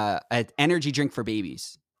 an energy drink for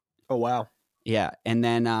babies. Oh, wow. Yeah. And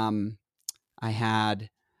then I had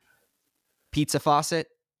Pizza Faucet,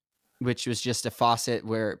 which was just a faucet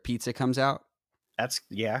where pizza comes out. I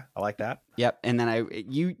like that. Yep. And then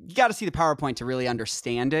you got to see the PowerPoint to really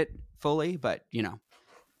understand it fully, but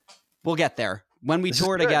we'll get there. When we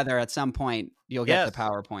tour together at some point, you'll get the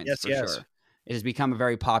PowerPoints for sure. It has become a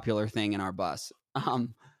very popular thing in our bus.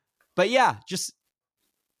 But yeah, just,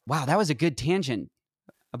 wow, that was a good tangent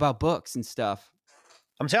about books and stuff.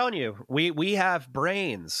 I'm telling you, we have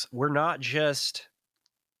brains. We're not just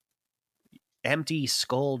empty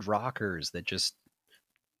skulled rockers that just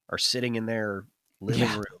are sitting in their living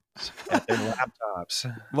rooms at their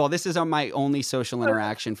laptops. Well, this is my only social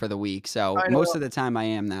interaction for the week, so most of the time I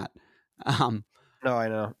am that. No, I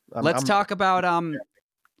know. Let's talk about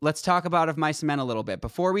Of Mice and Men a little bit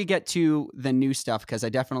before we get to the new stuff, because I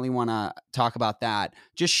definitely want to talk about that.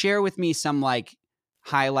 Just share with me some like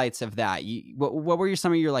highlights of that. What were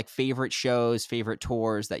some of your like favorite shows, favorite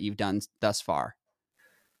tours that you've done thus far?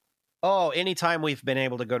 Oh, anytime we've been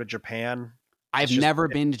able to go to Japan. I've never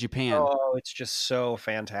been to Japan. Oh, it's just so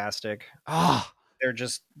fantastic. The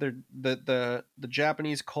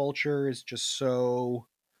Japanese culture is just so.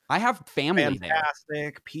 I have family fantastic.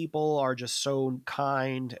 there. People are just so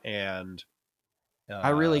kind, and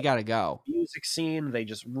I really got to go. Music scene, they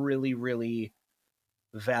just really, really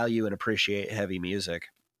value and appreciate heavy music.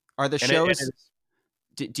 Are the shows?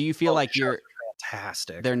 Do you feel like you're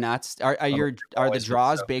fantastic? They're nuts. Are the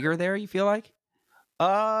draws bigger there? You feel like?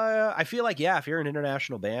 I feel like if you're an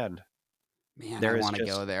international band, Man, There I is want to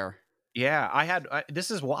just- go there. Yeah,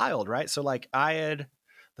 this is wild, right? So like the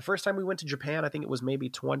first time we went to Japan, I think it was maybe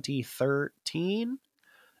 2013,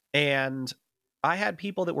 and I had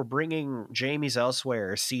people that were bringing Jamie's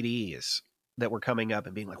Elsewhere CDs that were coming up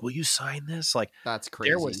and being like, "Will you sign this?" Like That's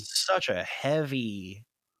there was crazy. such a heavy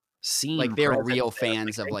scene. Like they're present real there.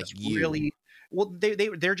 fans of they like just you. Really, well,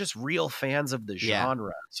 they're just real fans of the Yeah.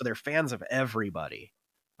 genre, so they're fans of everybody.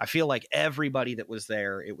 I feel like everybody that was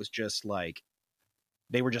there, it was just like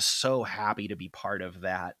they were just so happy to be part of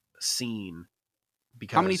that scene.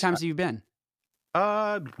 Because How many times have you been?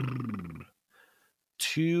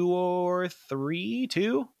 2 or 3,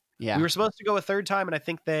 2. Yeah. We were supposed to go a third time, and I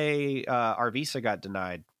think our visa got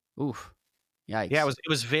denied. Oof. Yikes. Yeah, it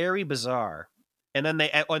was very bizarre. And then they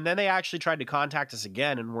actually tried to contact us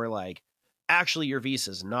again, and we're like, actually, your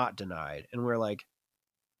visa's not denied. And we're like,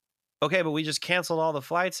 okay, but we just canceled all the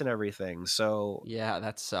flights and everything, so Yeah,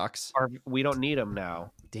 that sucks. we don't need them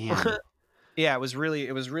now. Damn. Yeah, it was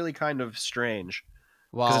really kind of strange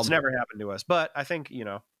because Well, it's never happened to us. But I think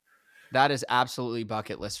that is absolutely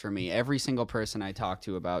bucket list for me. Every single person I talk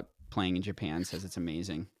to about playing in Japan says it's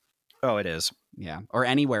amazing. oh, it is. Yeah. Or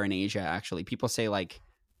anywhere in Asia, actually. People say like,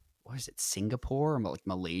 what is it, Singapore or like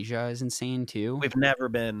Malaysia is insane too. We've never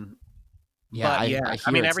been. Yeah, But I hear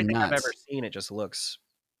mean, it's everything I've nuts. ever seen, it just looks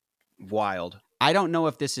wild. I don't know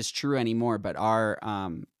if this is true anymore, but our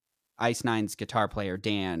Ice Nine's guitar player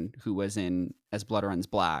Dan, who was in As Blood Runs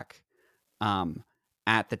Black,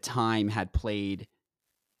 at the time had played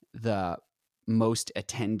the most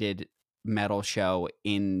attended metal show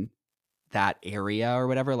in that area or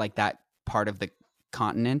whatever, like that part of the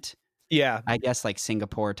continent. Yeah, I guess like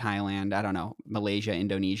Singapore, Thailand, I don't know, Malaysia,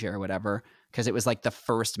 Indonesia, or whatever, because it was like the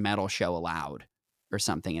first metal show allowed or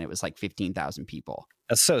something, and it was like 15,000 people.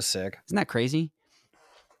 that's so sick. Isn't that crazy?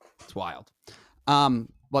 It's wild.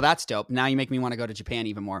 Well, that's dope. Now you make me want to go to Japan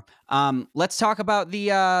even more. Let's talk about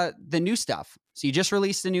the new stuff. So you just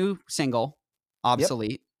released a new single,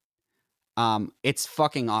 Obsolete. It's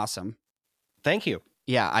fucking awesome. Thank you.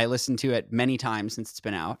 Yeah, I listened to it many times since it's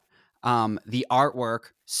been out. The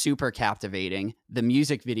artwork, super captivating. The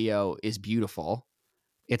music video is beautiful.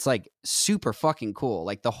 It's like super fucking cool.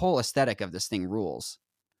 Like the whole aesthetic of this thing rules.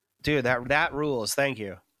 Dude, that rules. Thank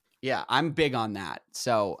you. Yeah, I'm big on that.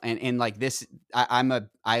 So, and like this,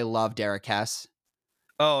 I love Derek Hess.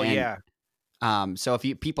 Oh, And, yeah. So if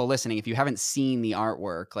you people listening, if you haven't seen the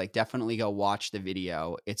artwork, like definitely go watch the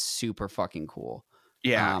video. It's super fucking cool.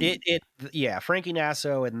 Yeah, Um, Frankie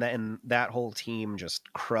Nasso and that whole team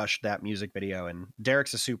just crushed that music video. And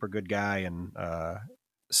Derek's a super good guy and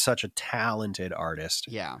such a talented artist.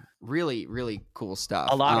 Yeah, really, really cool stuff.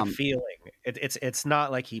 A lot of feeling. It's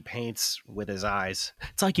not like he paints with his eyes.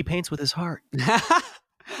 It's like he paints with his heart.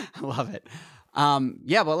 Love it.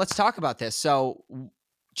 Yeah, well, let's talk about this. So,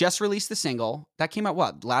 just released the single that came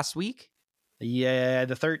out last week? Yeah,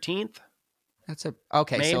 the 13th. That's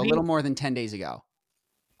okay. So a Maybe. little more than 10 days ago.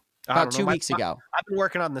 I About don't know. 2 weeks ago. I've been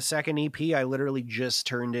working on the second EP. I literally just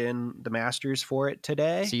turned in the masters for it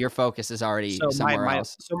today. So your focus is already So somewhere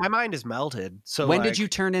else. So my mind is melted. So When did you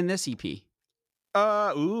turn in this E EP?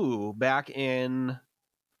 Back in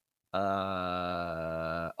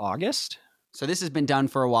August. So this has been done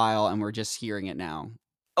for a while, and we're just hearing it now.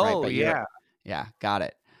 right? Oh But you're- yeah. Yeah, got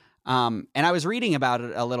it. And I was reading about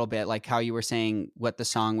it a little bit, like how you were saying what the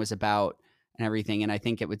song was about and everything, and I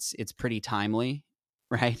think it's pretty timely,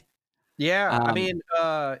 right? Yeah, I Um, mean,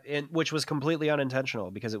 which was completely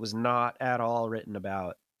unintentional because it was not at all written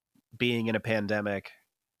about being in a pandemic.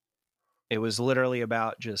 It was literally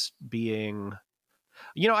about just being,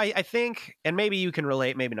 I think, and maybe you can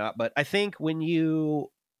relate, maybe not, but I think when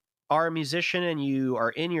you are a musician and you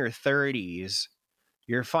are in your 30s,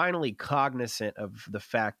 you're finally cognizant of the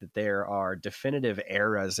fact that there are definitive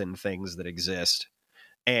eras and things that exist.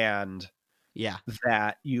 And Yeah,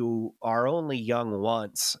 that you are only young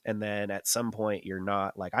once, and then at some point you're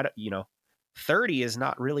not, like, 30 is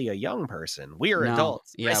not really a young person. We are No,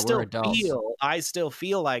 adults. yeah, we're adults. I still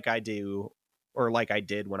feel like I do, or like I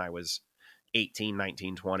did when I was 18,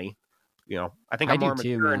 19, 20. I think I I'm do more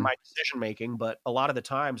too, mature in man. my decision making, but a lot of the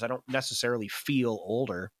times I don't necessarily feel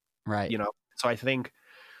older, right. So I think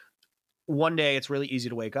one day it's really easy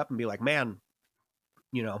to wake up and be like, man,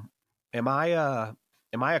 am I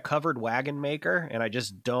a covered wagon maker and I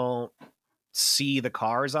just don't see the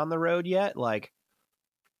cars on the road yet? Like,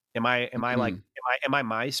 am I like, am I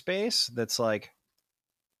MySpace that's like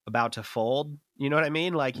about to fold? You know what I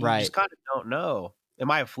mean? Like, you Right. just kind of don't know. Am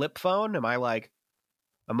I a flip phone? Am I like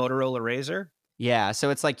a Motorola Razr? Yeah, so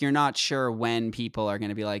it's like you're not sure when people are going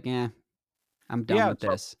to be like, I'm done Yeah, with so-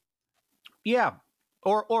 this. Yeah.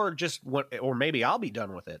 or just what, or maybe I'll be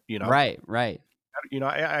done with it, you know? Right. You know,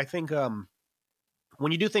 I think,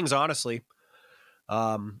 when you do things honestly,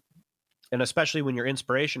 and especially when your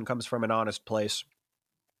inspiration comes from an honest place,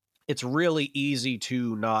 it's really easy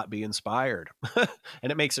to not be inspired.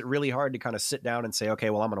 And it makes it really hard to kind of sit down and say, okay,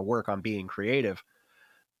 well, I'm going to work on being creative.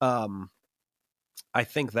 I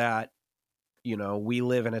think that, you know, we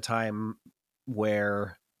live in a time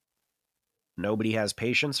where nobody has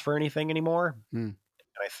patience for anything anymore. And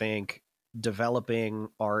I think developing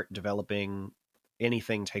art, developing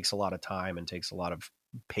anything takes a lot of time and takes a lot of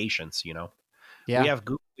patience, you know? Yeah.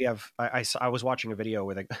 I was watching a video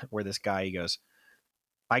where this guy, he goes,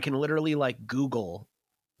 I can literally like Google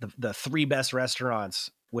the 3 best restaurants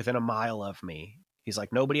within a mile of me. He's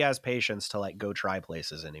like, nobody has patience to like go try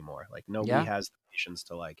places anymore. Like nobody has the patience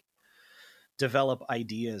to like develop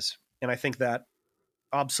ideas. And I think that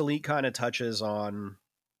Obsolete kind of touches on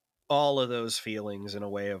all of those feelings in a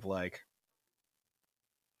way of like,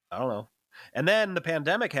 I don't know. And then the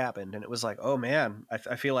pandemic happened and it was like, oh man,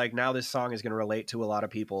 I feel like now this song is going to relate to a lot of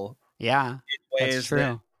people. Yeah. In ways That's true. that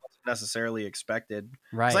wasn't necessarily expected.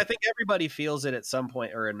 Right. Because I think everybody feels it at some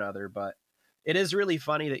point or another, but it is really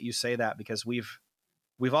funny that you say that because we've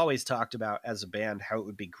always talked about as a band how it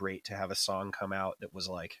would be great to have a song come out that was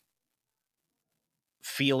like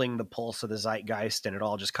feeling the pulse of the zeitgeist and it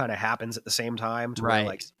all just kind of happens at the same time to where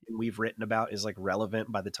like something we've written about is like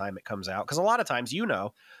relevant by the time it comes out. Because a lot of times, you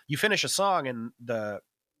know, you finish a song and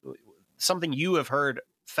something you have heard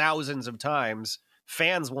thousands of times,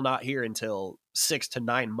 fans will not hear until 6 to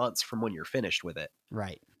 9 months from when you're finished with it.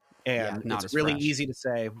 Right. And it's really easy to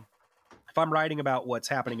say, if I'm writing about what's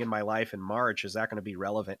happening in my life in March, is that going to be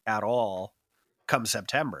relevant at all come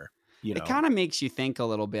September? You know? It kind of makes you think a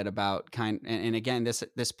little bit about and again,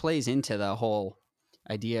 this plays into the whole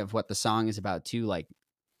idea of what the song is about too, like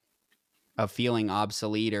of feeling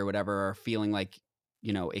obsolete or whatever, or feeling like,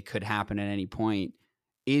 you know, it could happen at any point.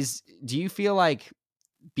 Do you feel like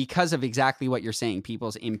because of exactly what you're saying,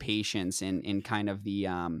 people's impatience and kind of the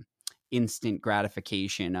instant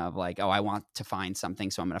gratification of like, oh, I want to find something,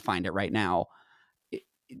 so I'm going to find it right now.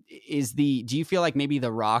 Do you feel like maybe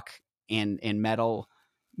the rock and metal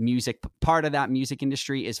music part of that music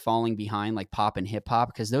industry is falling behind like pop and hip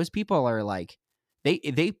hop? Because those people are like,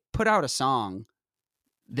 they put out a song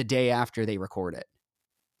the day after they record it.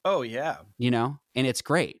 Oh yeah. You know, and it's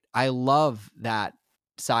great. I love that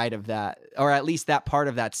side of that, or at least that part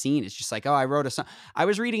of that scene. It's just like, oh, I wrote a song. I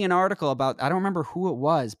was reading an article about, I don't remember who it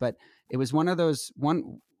was, but it was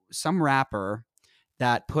some rapper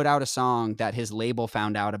that put out a song that his label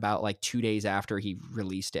found out about like 2 days after he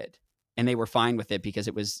released it. And they were fine with it because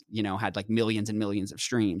it was, you know, had like millions and millions of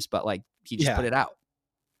streams, but like he just put it out,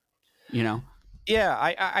 you know? Yeah.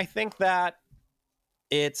 I think that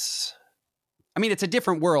it's a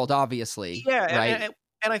different world, obviously. Yeah. Right.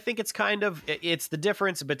 And I think it's the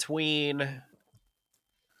difference between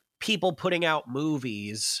people putting out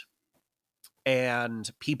movies and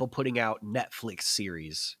people putting out Netflix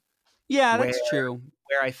series. Yeah, that's true.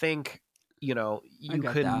 Where I think, you know, you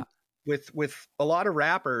could, with a lot of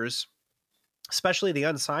rappers, especially the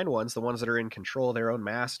unsigned ones, the ones that are in control of their own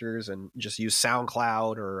masters and just use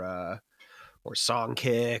SoundCloud or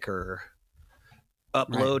Songkick or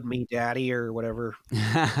Upload Me Daddy or whatever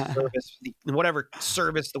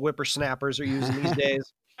service the whippersnappers are using these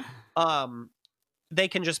days. They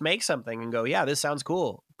can just make something and go, yeah, this sounds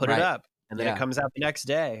cool. Put it up. And then it comes out the next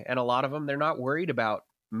day. And a lot of them, they're not worried about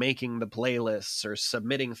making the playlists or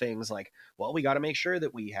submitting things like, well, we got to make sure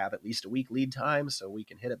that we have at least a week lead time so we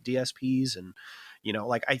can hit up DSPs. And, you know,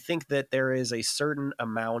 like, I think that there is a certain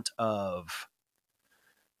amount of,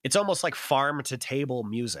 it's almost like farm to table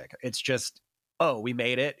music. It's just, oh, we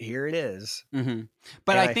made it. Here it is. Mm-hmm.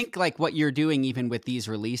 But I think like what you're doing, even with these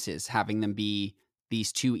releases, having them be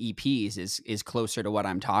these 2 EPs is closer to what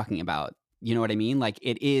I'm talking about. You know what I mean? Like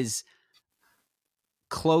it is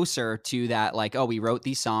closer to that, like, oh, we wrote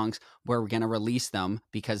these songs, we're going to release them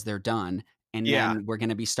because they're done. And then we're going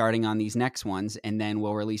to be starting on these next ones and then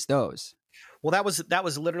we'll release those. Well, that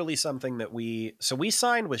was literally something that we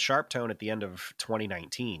signed with Sharptone at the end of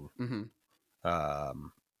 2019. Mm-hmm.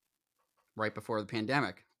 Right before the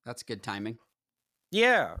pandemic. That's good timing.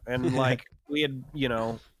 Yeah. And like we had, you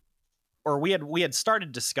know, or we had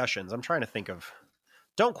started discussions. I'm trying to think of,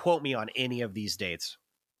 don't quote me on any of these dates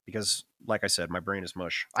because like I said, my brain is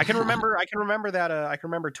mush. I can remember that. I can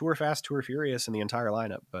remember Tour Fast, Tour Furious and the entire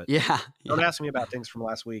lineup, but don't ask me about things from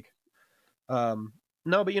last week. No,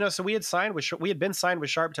 but you know, so we had been signed with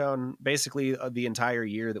Sharptone basically the entire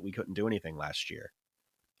year that we couldn't do anything last year.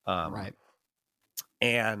 Right.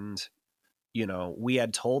 And, you know, we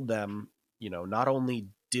had told them not only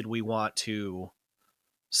did we want to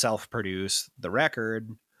self-produce the record,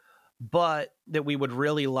 but that we would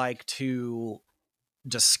really like to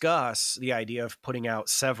discuss the idea of putting out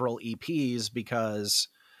several EPs because,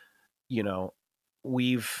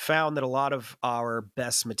 we've found that a lot of our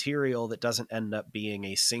best material that doesn't end up being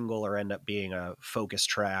a single or end up being a focus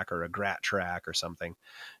track or a grat track or something,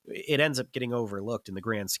 it ends up getting overlooked in the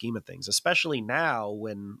grand scheme of things, especially now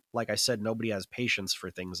when, like I said, nobody has patience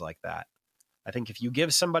for things like that. I think if you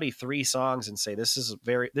give somebody 3 songs and say, this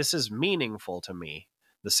is meaningful to me,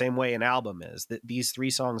 the same way an album is, that these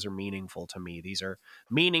 3 songs are meaningful to me. These are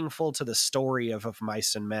meaningful to the story of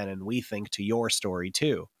Mice and Men, and we think to your story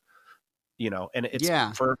too. And it's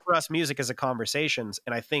for us, music is a conversations.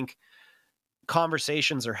 And I think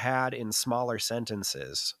conversations are had in smaller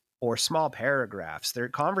sentences or small paragraphs. Their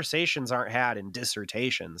conversations aren't had in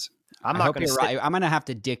dissertations. I hope you're right. I'm going to have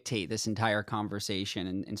to dictate this entire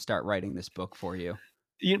conversation and start writing this book for you.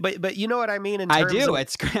 But you know what I mean? I do.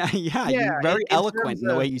 It's you're very eloquent in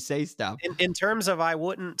the way you say stuff. In terms of, I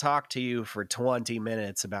wouldn't talk to you for 20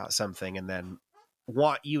 minutes about something and then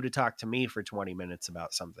want you to talk to me for 20 minutes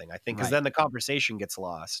about something. I think because then the conversation gets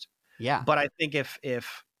lost. Yeah. But I think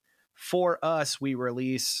if for us, we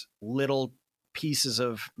release little pieces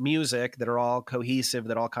of music that are all cohesive,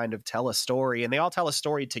 that all kind of tell a story, and they all tell a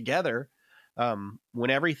story together when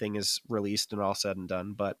everything is released and all said and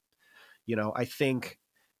done. But, I think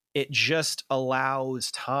it just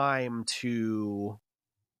allows time to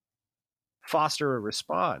foster a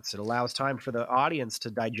response. It allows time for the audience to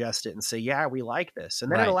digest it and say, yeah, we like this.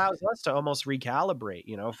 And then it allows us to almost recalibrate.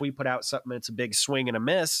 If we put out something that's a big swing and a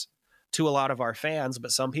miss to a lot of our fans,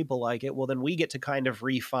 but some people like it, well, then we get to kind of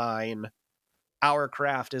refine our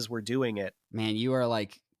craft as we're doing it. Man, you are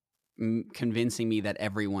like convincing me that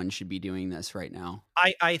everyone should be doing this right now.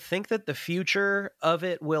 I think that the future of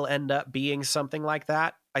it will end up being something like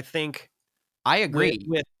that. I think I agree.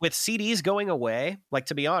 With CDs going away, like,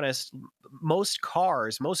 to be honest, most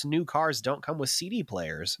new cars don't come with CD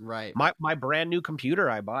players. Right. My brand new computer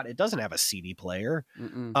I bought, it doesn't have a CD player.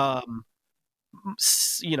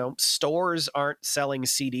 Stores aren't selling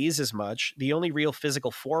CDs as much. The only real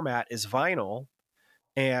physical format is vinyl,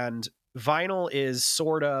 and vinyl is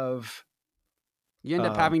sort of, you end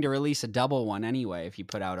up having to release a double one anyway if you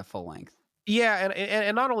put out a full length. Yeah,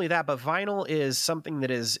 and not only that, but vinyl is something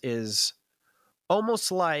that is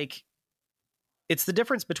almost like, it's the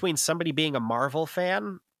difference between somebody being a Marvel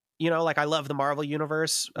fan, like I love the Marvel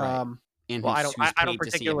universe. Right. I don't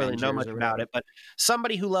particularly know much about it, but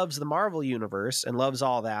somebody who loves the Marvel universe and loves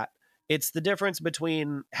all that, it's the difference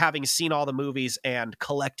between having seen all the movies and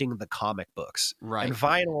collecting the comic books. Right. And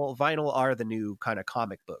vinyl are the new kind of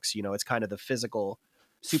comic books. It's kind of the physical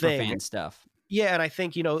super thing. Fan stuff. Yeah, and I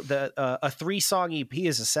think, a 3-song EP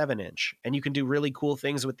is a 7-inch, and you can do really cool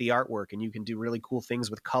things with the artwork, and you can do really cool things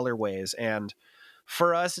with colorways. And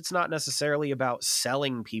for us, it's not necessarily about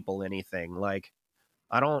selling people anything. Like,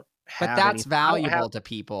 I don't have But that's valuable to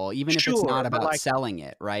people, even if it's not about selling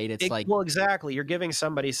it, right? Well, exactly. You're giving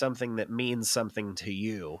somebody something that means something to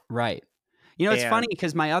you. Right. It's funny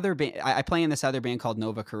because my other band, I play in this other band called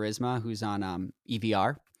Nova Charisma, who's on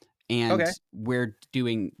EVR. And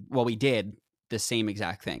we did the same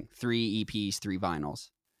exact thing. 3 EPs, 3 vinyls.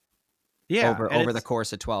 Yeah. Over the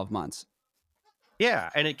course of 12 months. Yeah.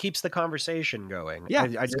 And it keeps the conversation going. Yeah.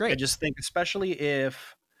 I just think, especially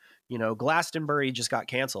if, Glastonbury just got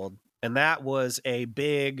canceled, and that was a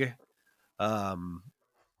big, that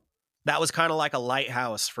was kind of like a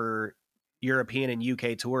lighthouse for European and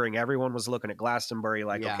UK touring. Everyone was looking at Glastonbury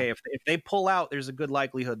like, okay, if they pull out, there's a good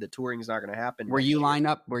likelihood that touring is not going to happen. Were you lined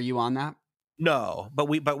up? Were you on that? No, but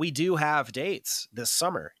we do have dates this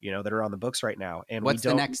summer, that are on the books right now. And what's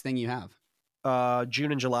the next thing you have?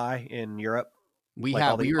 June and July in Europe. We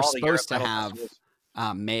were supposed to have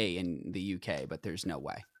May in the UK, but there's no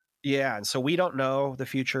way. Yeah, and so we don't know the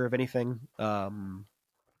future of anything. And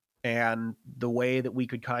the way that we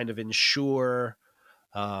could kind of ensure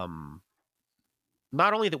not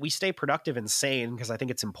only that we stay productive and sane, because I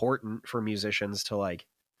think it's important for musicians to like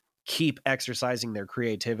keep exercising their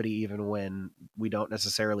creativity even when we don't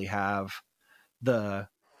necessarily have the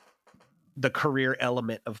career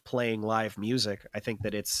element of playing live music. I think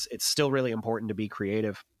that it's still really important to be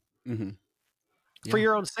creative for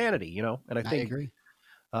your own sanity, and I agree.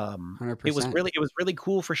 100%. It was really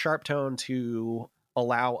cool for Sharptone to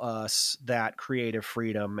allow us that creative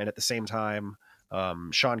freedom. And at the same time,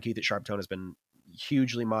 Sean Keith at Sharptone has been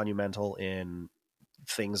hugely monumental in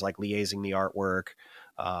things like liaising the artwork.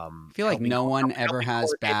 I feel like no one ever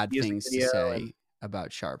has bad things to say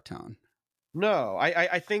about Sharptone. No,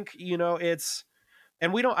 I think, it's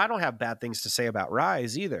And I don't have bad things to say about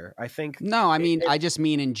Rise either. I think No, I mean, I just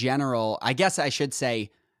mean in general, I guess I should say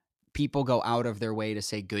people go out of their way to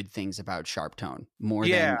say good things about Sharptone more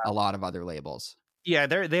than a lot of other labels. Yeah,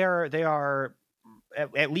 they are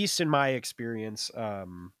at least in my experience,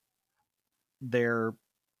 their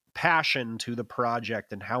passion to the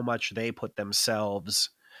project and how much they put themselves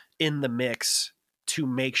in the mix to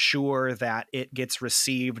make sure that it gets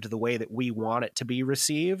received the way that we want it to be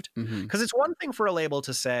received. Because it's one thing for a label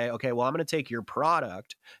to say, okay, well, I'm going to take your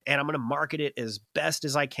product and I'm going to market it as best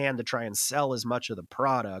as I can to try and sell as much of the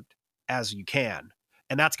product as you can.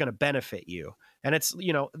 And that's going to benefit you. And it's,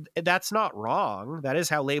 that's not wrong. That is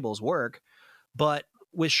how labels work. But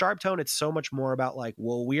with Sharptone, it's so much more about like,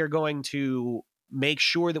 well, we are going to make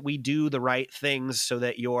sure that we do the right things so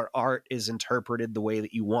that your art is interpreted the way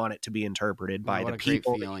that you want it to be interpreted by the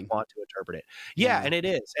people that you want to interpret it. Yeah. And it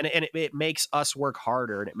is. And it makes us work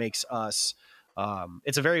harder, and it makes us,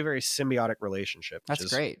 it's a very, very symbiotic relationship.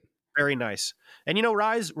 That's great. Very nice. And,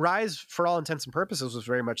 Rise, for all intents and purposes, was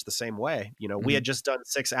very much the same way. We had just done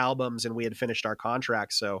 6 albums and we had finished our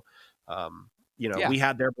contract. So, we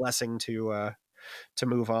had their blessing to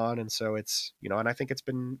move on. And so it's, and I think it's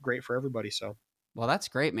been great for everybody. So. Well, that's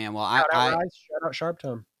great, man. Well, shout out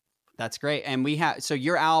Sharptone. That's great. And we have, so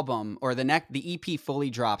your album or the EP fully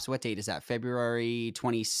drops. What date is that? February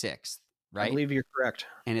 26th, right? I believe you're correct.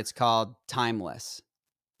 And it's called Timeless.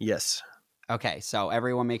 Yes. Okay. So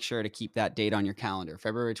everyone make sure to keep that date on your calendar.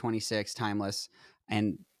 February 26th, Timeless.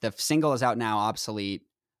 And the single is out now, Obsolete.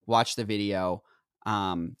 Watch the video.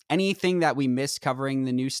 Anything that we missed covering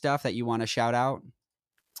the new stuff that you want to shout out?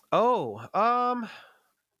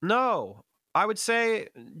 No. I would say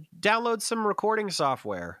download some recording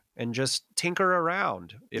software and just tinker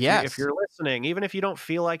around. If you're listening, even if you don't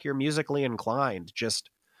feel like you're musically inclined, just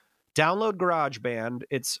download GarageBand.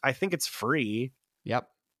 I think it's free. Yep.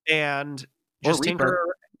 And just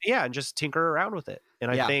tinker around with it.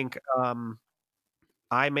 And I think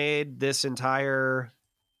I made this entire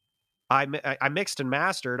I mixed and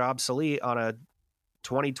mastered Obsolete on a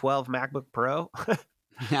 2012 MacBook Pro.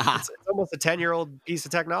 It's almost a 10-year-old piece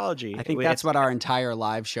of technology. I think that's what our entire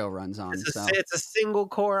live show runs on. It's a single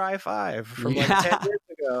core i5 from like 10 years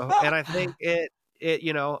ago. And I think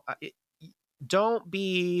don't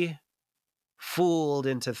be fooled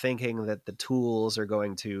into thinking that the tools are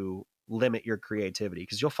going to limit your creativity,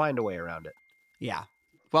 because you'll find a way around it. Yeah.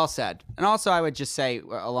 Well said. And also I would just say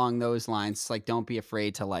along those lines, like, don't be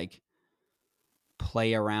afraid to like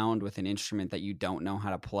play around with an instrument that you don't know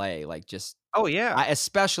how to play. Like just,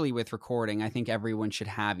 especially with recording, I think everyone should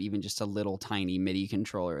have even just a little tiny MIDI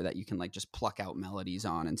controller that you can like just pluck out melodies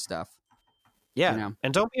on and stuff. Yeah.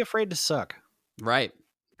 And don't be afraid to suck. Right.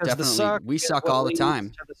 Definitely. We suck all the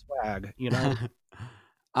time. To the swag,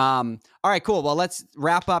 All right, cool. Well, let's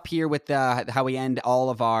wrap up here with how we end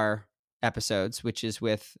all of our episodes, which is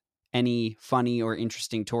with any funny or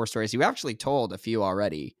interesting tour stories. You actually told a few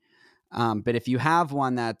already. But if you have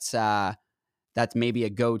one that's maybe a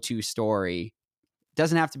go-to story,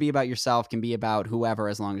 doesn't have to be about yourself, can be about whoever,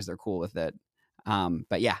 as long as they're cool with it.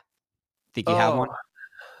 But yeah, think you have one?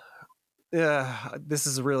 Yeah, this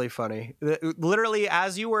is really funny. Literally,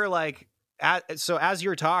 as you were like, as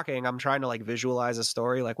you're talking, I'm trying to like visualize a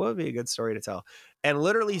story, like what would be a good story to tell? And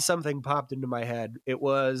literally something popped into my head. It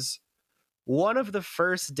was one of the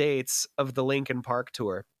first dates of the Linkin Park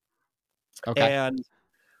tour. Okay. And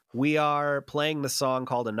we are playing the song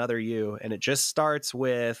called Another You, and it just starts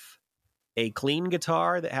with a clean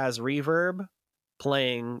guitar that has reverb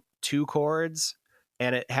playing 2 chords,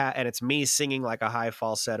 and it's me singing like a high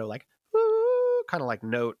falsetto, like kind of like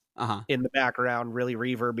note in the background, really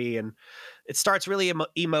reverby, and it starts really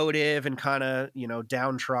emotive and kind of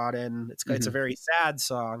downtrodden. It's a very sad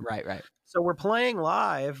song. Right. So we're playing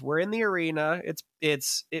live. We're in the arena.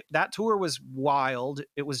 That tour was wild.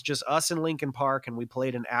 It was just us in Linkin Park, and we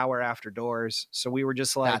played an hour after doors. So we were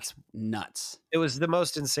just like, that's nuts. It was the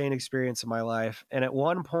most insane experience of my life. And at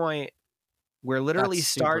one point, we're literally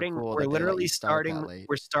starting. Cool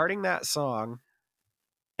we're starting that song,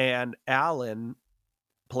 and Alan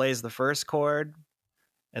plays the first chord,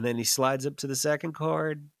 and then he slides up to the second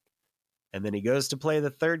chord. And then he goes to play the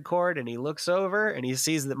third chord, and he looks over and he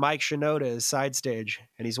sees that Mike Shinoda is side stage,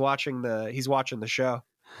 and he's watching the show.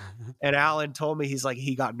 And Alan told me, he's like,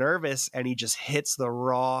 he got nervous and he just hits the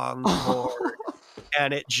wrong chord,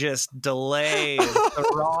 and it just delays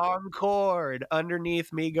the wrong chord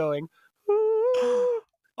underneath me going,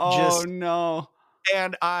 no.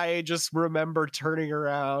 And I just remember turning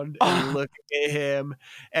around and looking at him,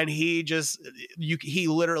 and he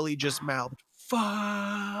literally just mouthed,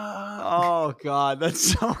 Oh God,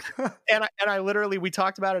 that's so good. And I literally, we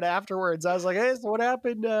talked about it afterwards. I was like, hey, so what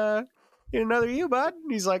happened in another you, bud?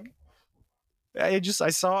 And he's like, I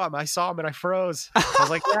saw him and I froze. I was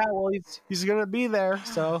like, yeah, well, he's gonna be there.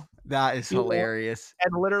 So That is hilarious.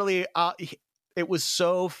 And literally, it was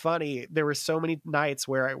so funny. There were so many nights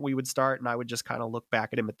where we would start and I would just kind of look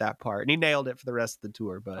back at him at that part, and he nailed it for the rest of the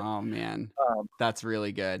tour. But Oh man, that's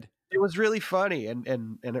really good. it was really funny, and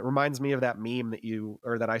it reminds me of that meme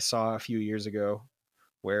that I saw a few years ago,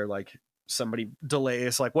 where like somebody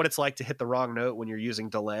delays, like what it's like to hit the wrong note when you're using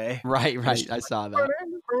delay. Right. I saw that.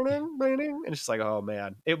 And it's just like, oh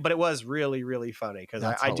man. But it was really, really funny because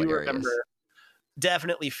I do remember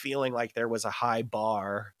definitely feeling like there was a high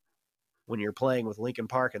bar when you're playing with Linkin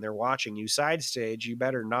Park and they're watching you side stage. You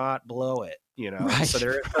better not blow it, you know. Right. So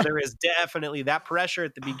there is definitely that pressure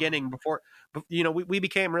at the beginning before, you know, we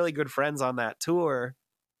became really good friends on that tour.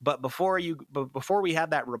 But before we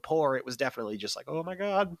had that rapport, it was definitely just like, oh my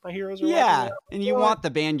God, my heroes are Yeah, and you want the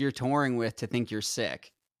band you're touring with to think you're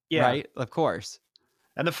sick. Yeah. Right? Of course.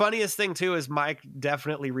 And the funniest thing too is Mike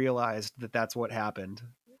definitely realized that that's what happened.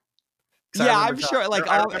 Yeah, I'm sure. Like,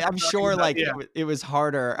 I'm sure, like it was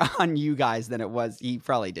harder on you guys than it was. He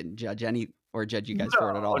probably didn't judge you guys for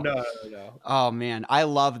it at all. No. Oh man, I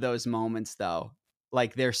love those moments though.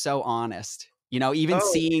 Like they're so honest. You know, even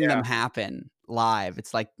seeing them happen live,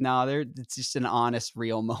 it's like it's just an honest,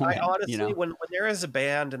 real moment. I honestly, you know? when there is a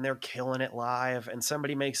band and they're killing it live, and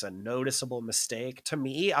somebody makes a noticeable mistake, to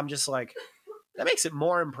me, I'm just like, that makes it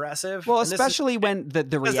more impressive. Well, especially when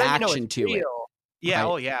the reaction to it. Yeah. Right?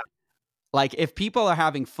 Oh yeah. Like if people are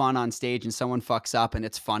having fun on stage and someone fucks up and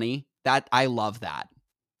it's funny, that I love that.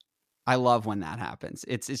 I love when that happens.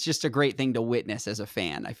 It's just a great thing to witness as a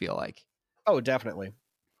fan, I feel like. Oh, definitely.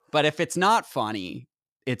 But if it's not funny,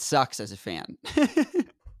 it sucks as a fan.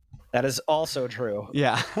 That is also true.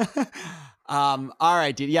 Yeah. All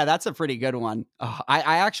right, dude. Yeah, that's a pretty good one. Oh,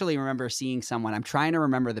 I actually remember seeing someone. I'm trying to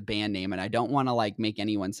remember the band name, and I don't want to like make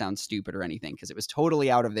anyone sound stupid or anything because it was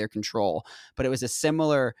totally out of their control. But it was a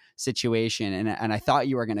similar situation, and I thought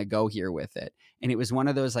you were going to go here with it. And it was one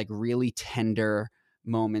of those like really tender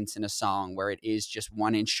moments in a song where it is just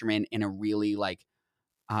one instrument in a really like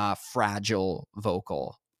fragile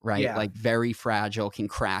vocal, right? Yeah. Like very fragile, can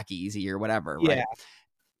crack easy or whatever, right? Yeah.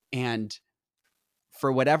 And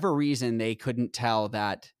for whatever reason, they couldn't tell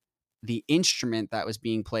that the instrument that was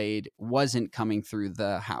being played wasn't coming through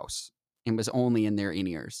the house and was only in their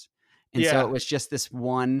in-ears. And so it was just this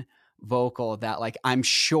one vocal that like, I'm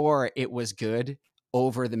sure it was good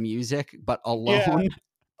over the music, but alone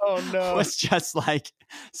was just like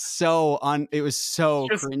it was so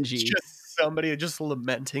cringy. Just somebody just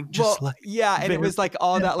lamenting. And it was like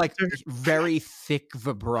all that like very thick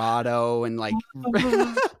vibrato and like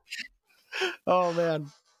oh man.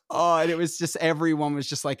 Oh, and it was just everyone was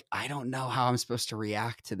just like, I don't know how I'm supposed to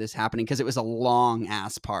react to this happening because it was a long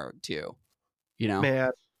ass part too. You know,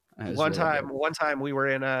 man. One really time we were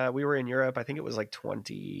in Europe. I think it was like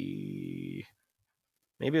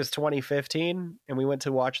maybe it was 2015, and we went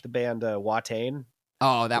to watch the band Watain.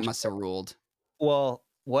 Oh, that must have ruled. Well.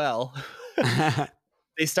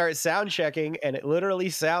 They start sound checking, and it literally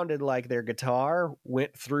sounded like their guitar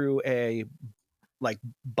went through a like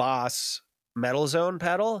Boss Metal Zone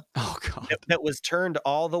pedal. Oh god, that was turned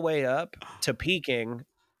all the way up to peaking,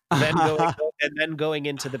 then going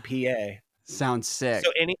into the PA. Sounds sick.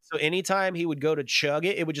 So anytime he would go to chug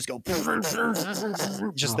it, it would just go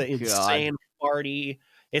just the insane party.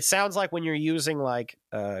 It sounds like when you're using like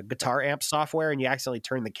guitar amp software and you accidentally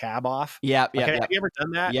turn the cab off. Yeah. Have you ever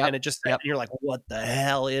done that? Yep. And it just and you're like, what the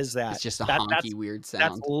hell is that? It's just a honky weird sound.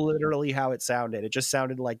 That's literally how it sounded. It just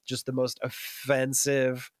sounded like just the most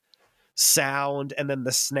offensive sound. And then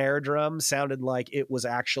the snare drum sounded like it was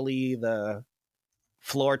actually the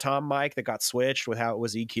floor tom mic that got switched with how it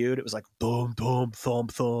was EQ'd. It was like boom, boom,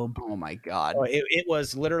 thump, thump. Oh my god! It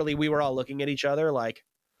was literally, we were all looking at each other like,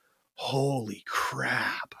 holy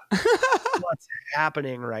crap, what's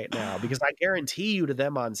happening right now? Because I guarantee you, to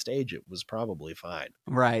them on stage, it was probably fine.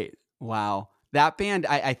 Right? Wow. That band,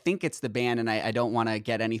 I think it's the band, and I don't want to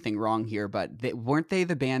get anything wrong here, but weren't they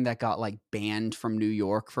the band that got like banned from New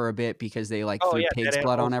York for a bit because they like threw pig's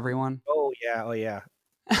blood on everyone? Oh yeah.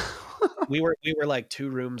 we were like 2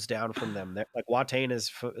 rooms down from them. Like Watain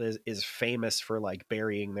is famous for like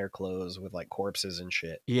burying their clothes with like corpses and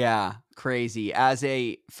shit. Yeah, crazy. As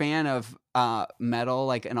a fan of metal,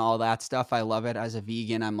 like and all that stuff, I love it. As a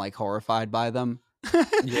vegan, I'm like horrified by them.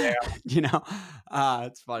 Yeah, you know,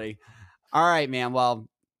 it's funny. All right, man. Well,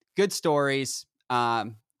 good stories.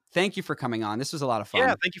 thank you for coming on. This was a lot of fun.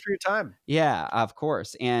 Yeah, thank you for your time. Yeah, of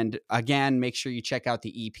course. And again, make sure you check out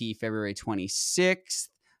the EP February 26th,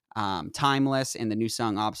 Timeless, and the new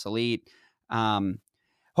song Obsolete.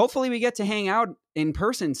 Hopefully we get to hang out in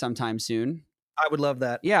person sometime soon. I would love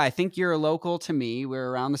that. Yeah, I think you're local to me. We're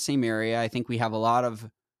around the same area. I think we have a lot of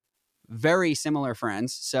very similar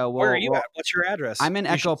friends. So where are you at? What's your address? I'm in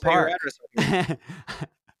Echo Park.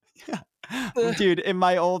 Dude, in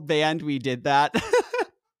my old band, we did that.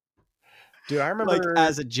 Dude, I remember like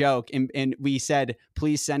as a joke, and we said,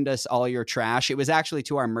 please send us all your trash. It was actually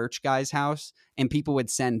to our merch guy's house, and people would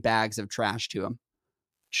send bags of trash to him.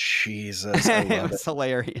 Jesus, I love it was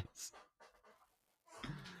hilarious.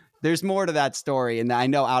 There's more to that story, and I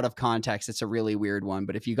know out of context, it's a really weird one,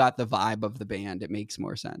 but if you got the vibe of the band, it makes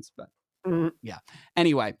more sense. But yeah.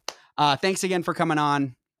 Anyway, thanks again for coming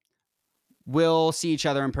on. We'll see each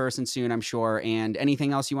other in person soon, I'm sure. And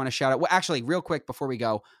anything else you want to shout out? Well, actually, real quick before we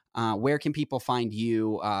go, where can people find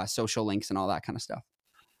you, social links and all that kind of stuff?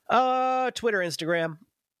 Twitter, Instagram,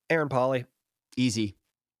 Aaron Pauley. Easy.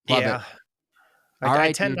 Love it.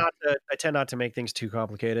 I tend not to make things too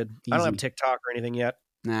complicated. Easy. I don't have TikTok or anything yet.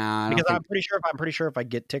 Nah, because I'm pretty sure if I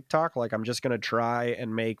get TikTok, like I'm just gonna try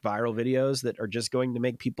and make viral videos that are just going to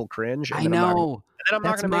make people cringe. And I'm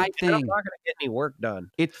not gonna get any work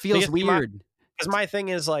done. It feels weird. Because my thing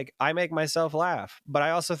is like I make myself laugh, but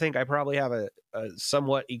I also think I probably have a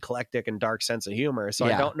somewhat eclectic and dark sense of humor. So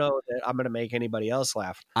I don't know that I'm gonna make anybody else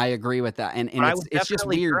laugh. I agree with that, and it's just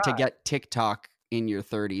weird to get TikTok in your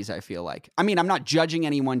 30s. I feel like, I mean, I'm not judging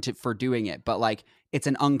anyone for doing it, but like it's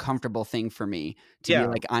an uncomfortable thing for me to be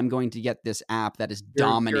like, I'm going to get this app that is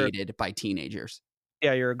dominated by teenagers.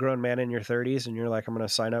 Yeah, you're a grown man in your 30s, and you're like, I'm going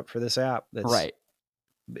to sign up for this app. That's right.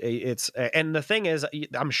 And the thing is,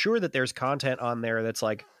 I'm sure that there's content on there that's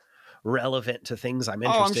like relevant to things I'm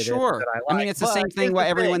interested in. That I like. I mean, it's the same thing. What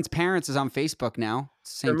everyone's parents is on Facebook now.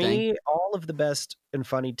 For me, all of the best and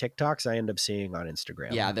funny TikToks I end up seeing on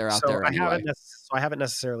Instagram. Yeah, they're out there anyway. I haven't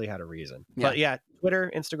necessarily had a reason. Yeah. But yeah, Twitter,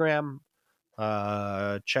 Instagram,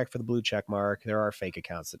 check for the blue check mark. There are fake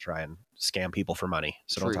accounts that try and scam people for money.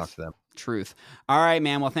 So don't talk to them. Truth. All right,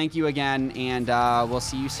 man. Well, thank you again. And we'll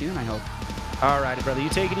see you soon, I hope. All righty, brother. You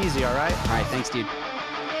take it easy, all right? All right. Thanks, dude.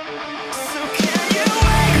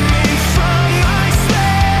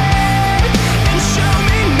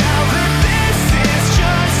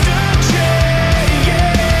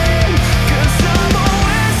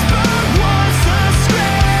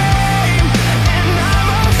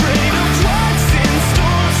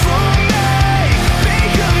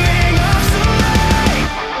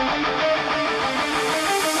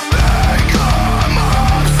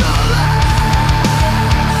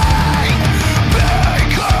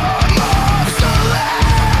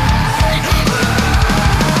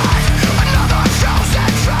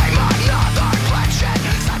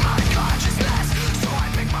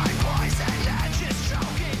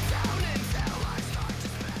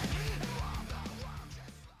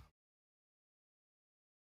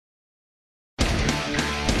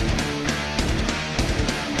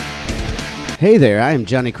 Hey there, I am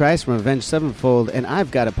Johnny Christ from Avenged Sevenfold, and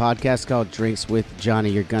I've got a podcast called Drinks with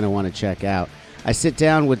Johnny you're going to want to check out. I sit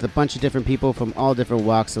down with a bunch of different people from all different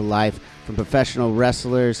walks of life, from professional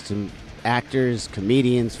wrestlers to actors,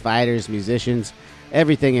 comedians, fighters, musicians,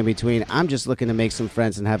 everything in between. I'm just looking to make some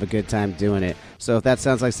friends and have a good time doing it. So if that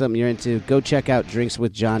sounds like something you're into, go check out Drinks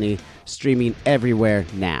with Johnny, streaming everywhere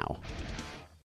now.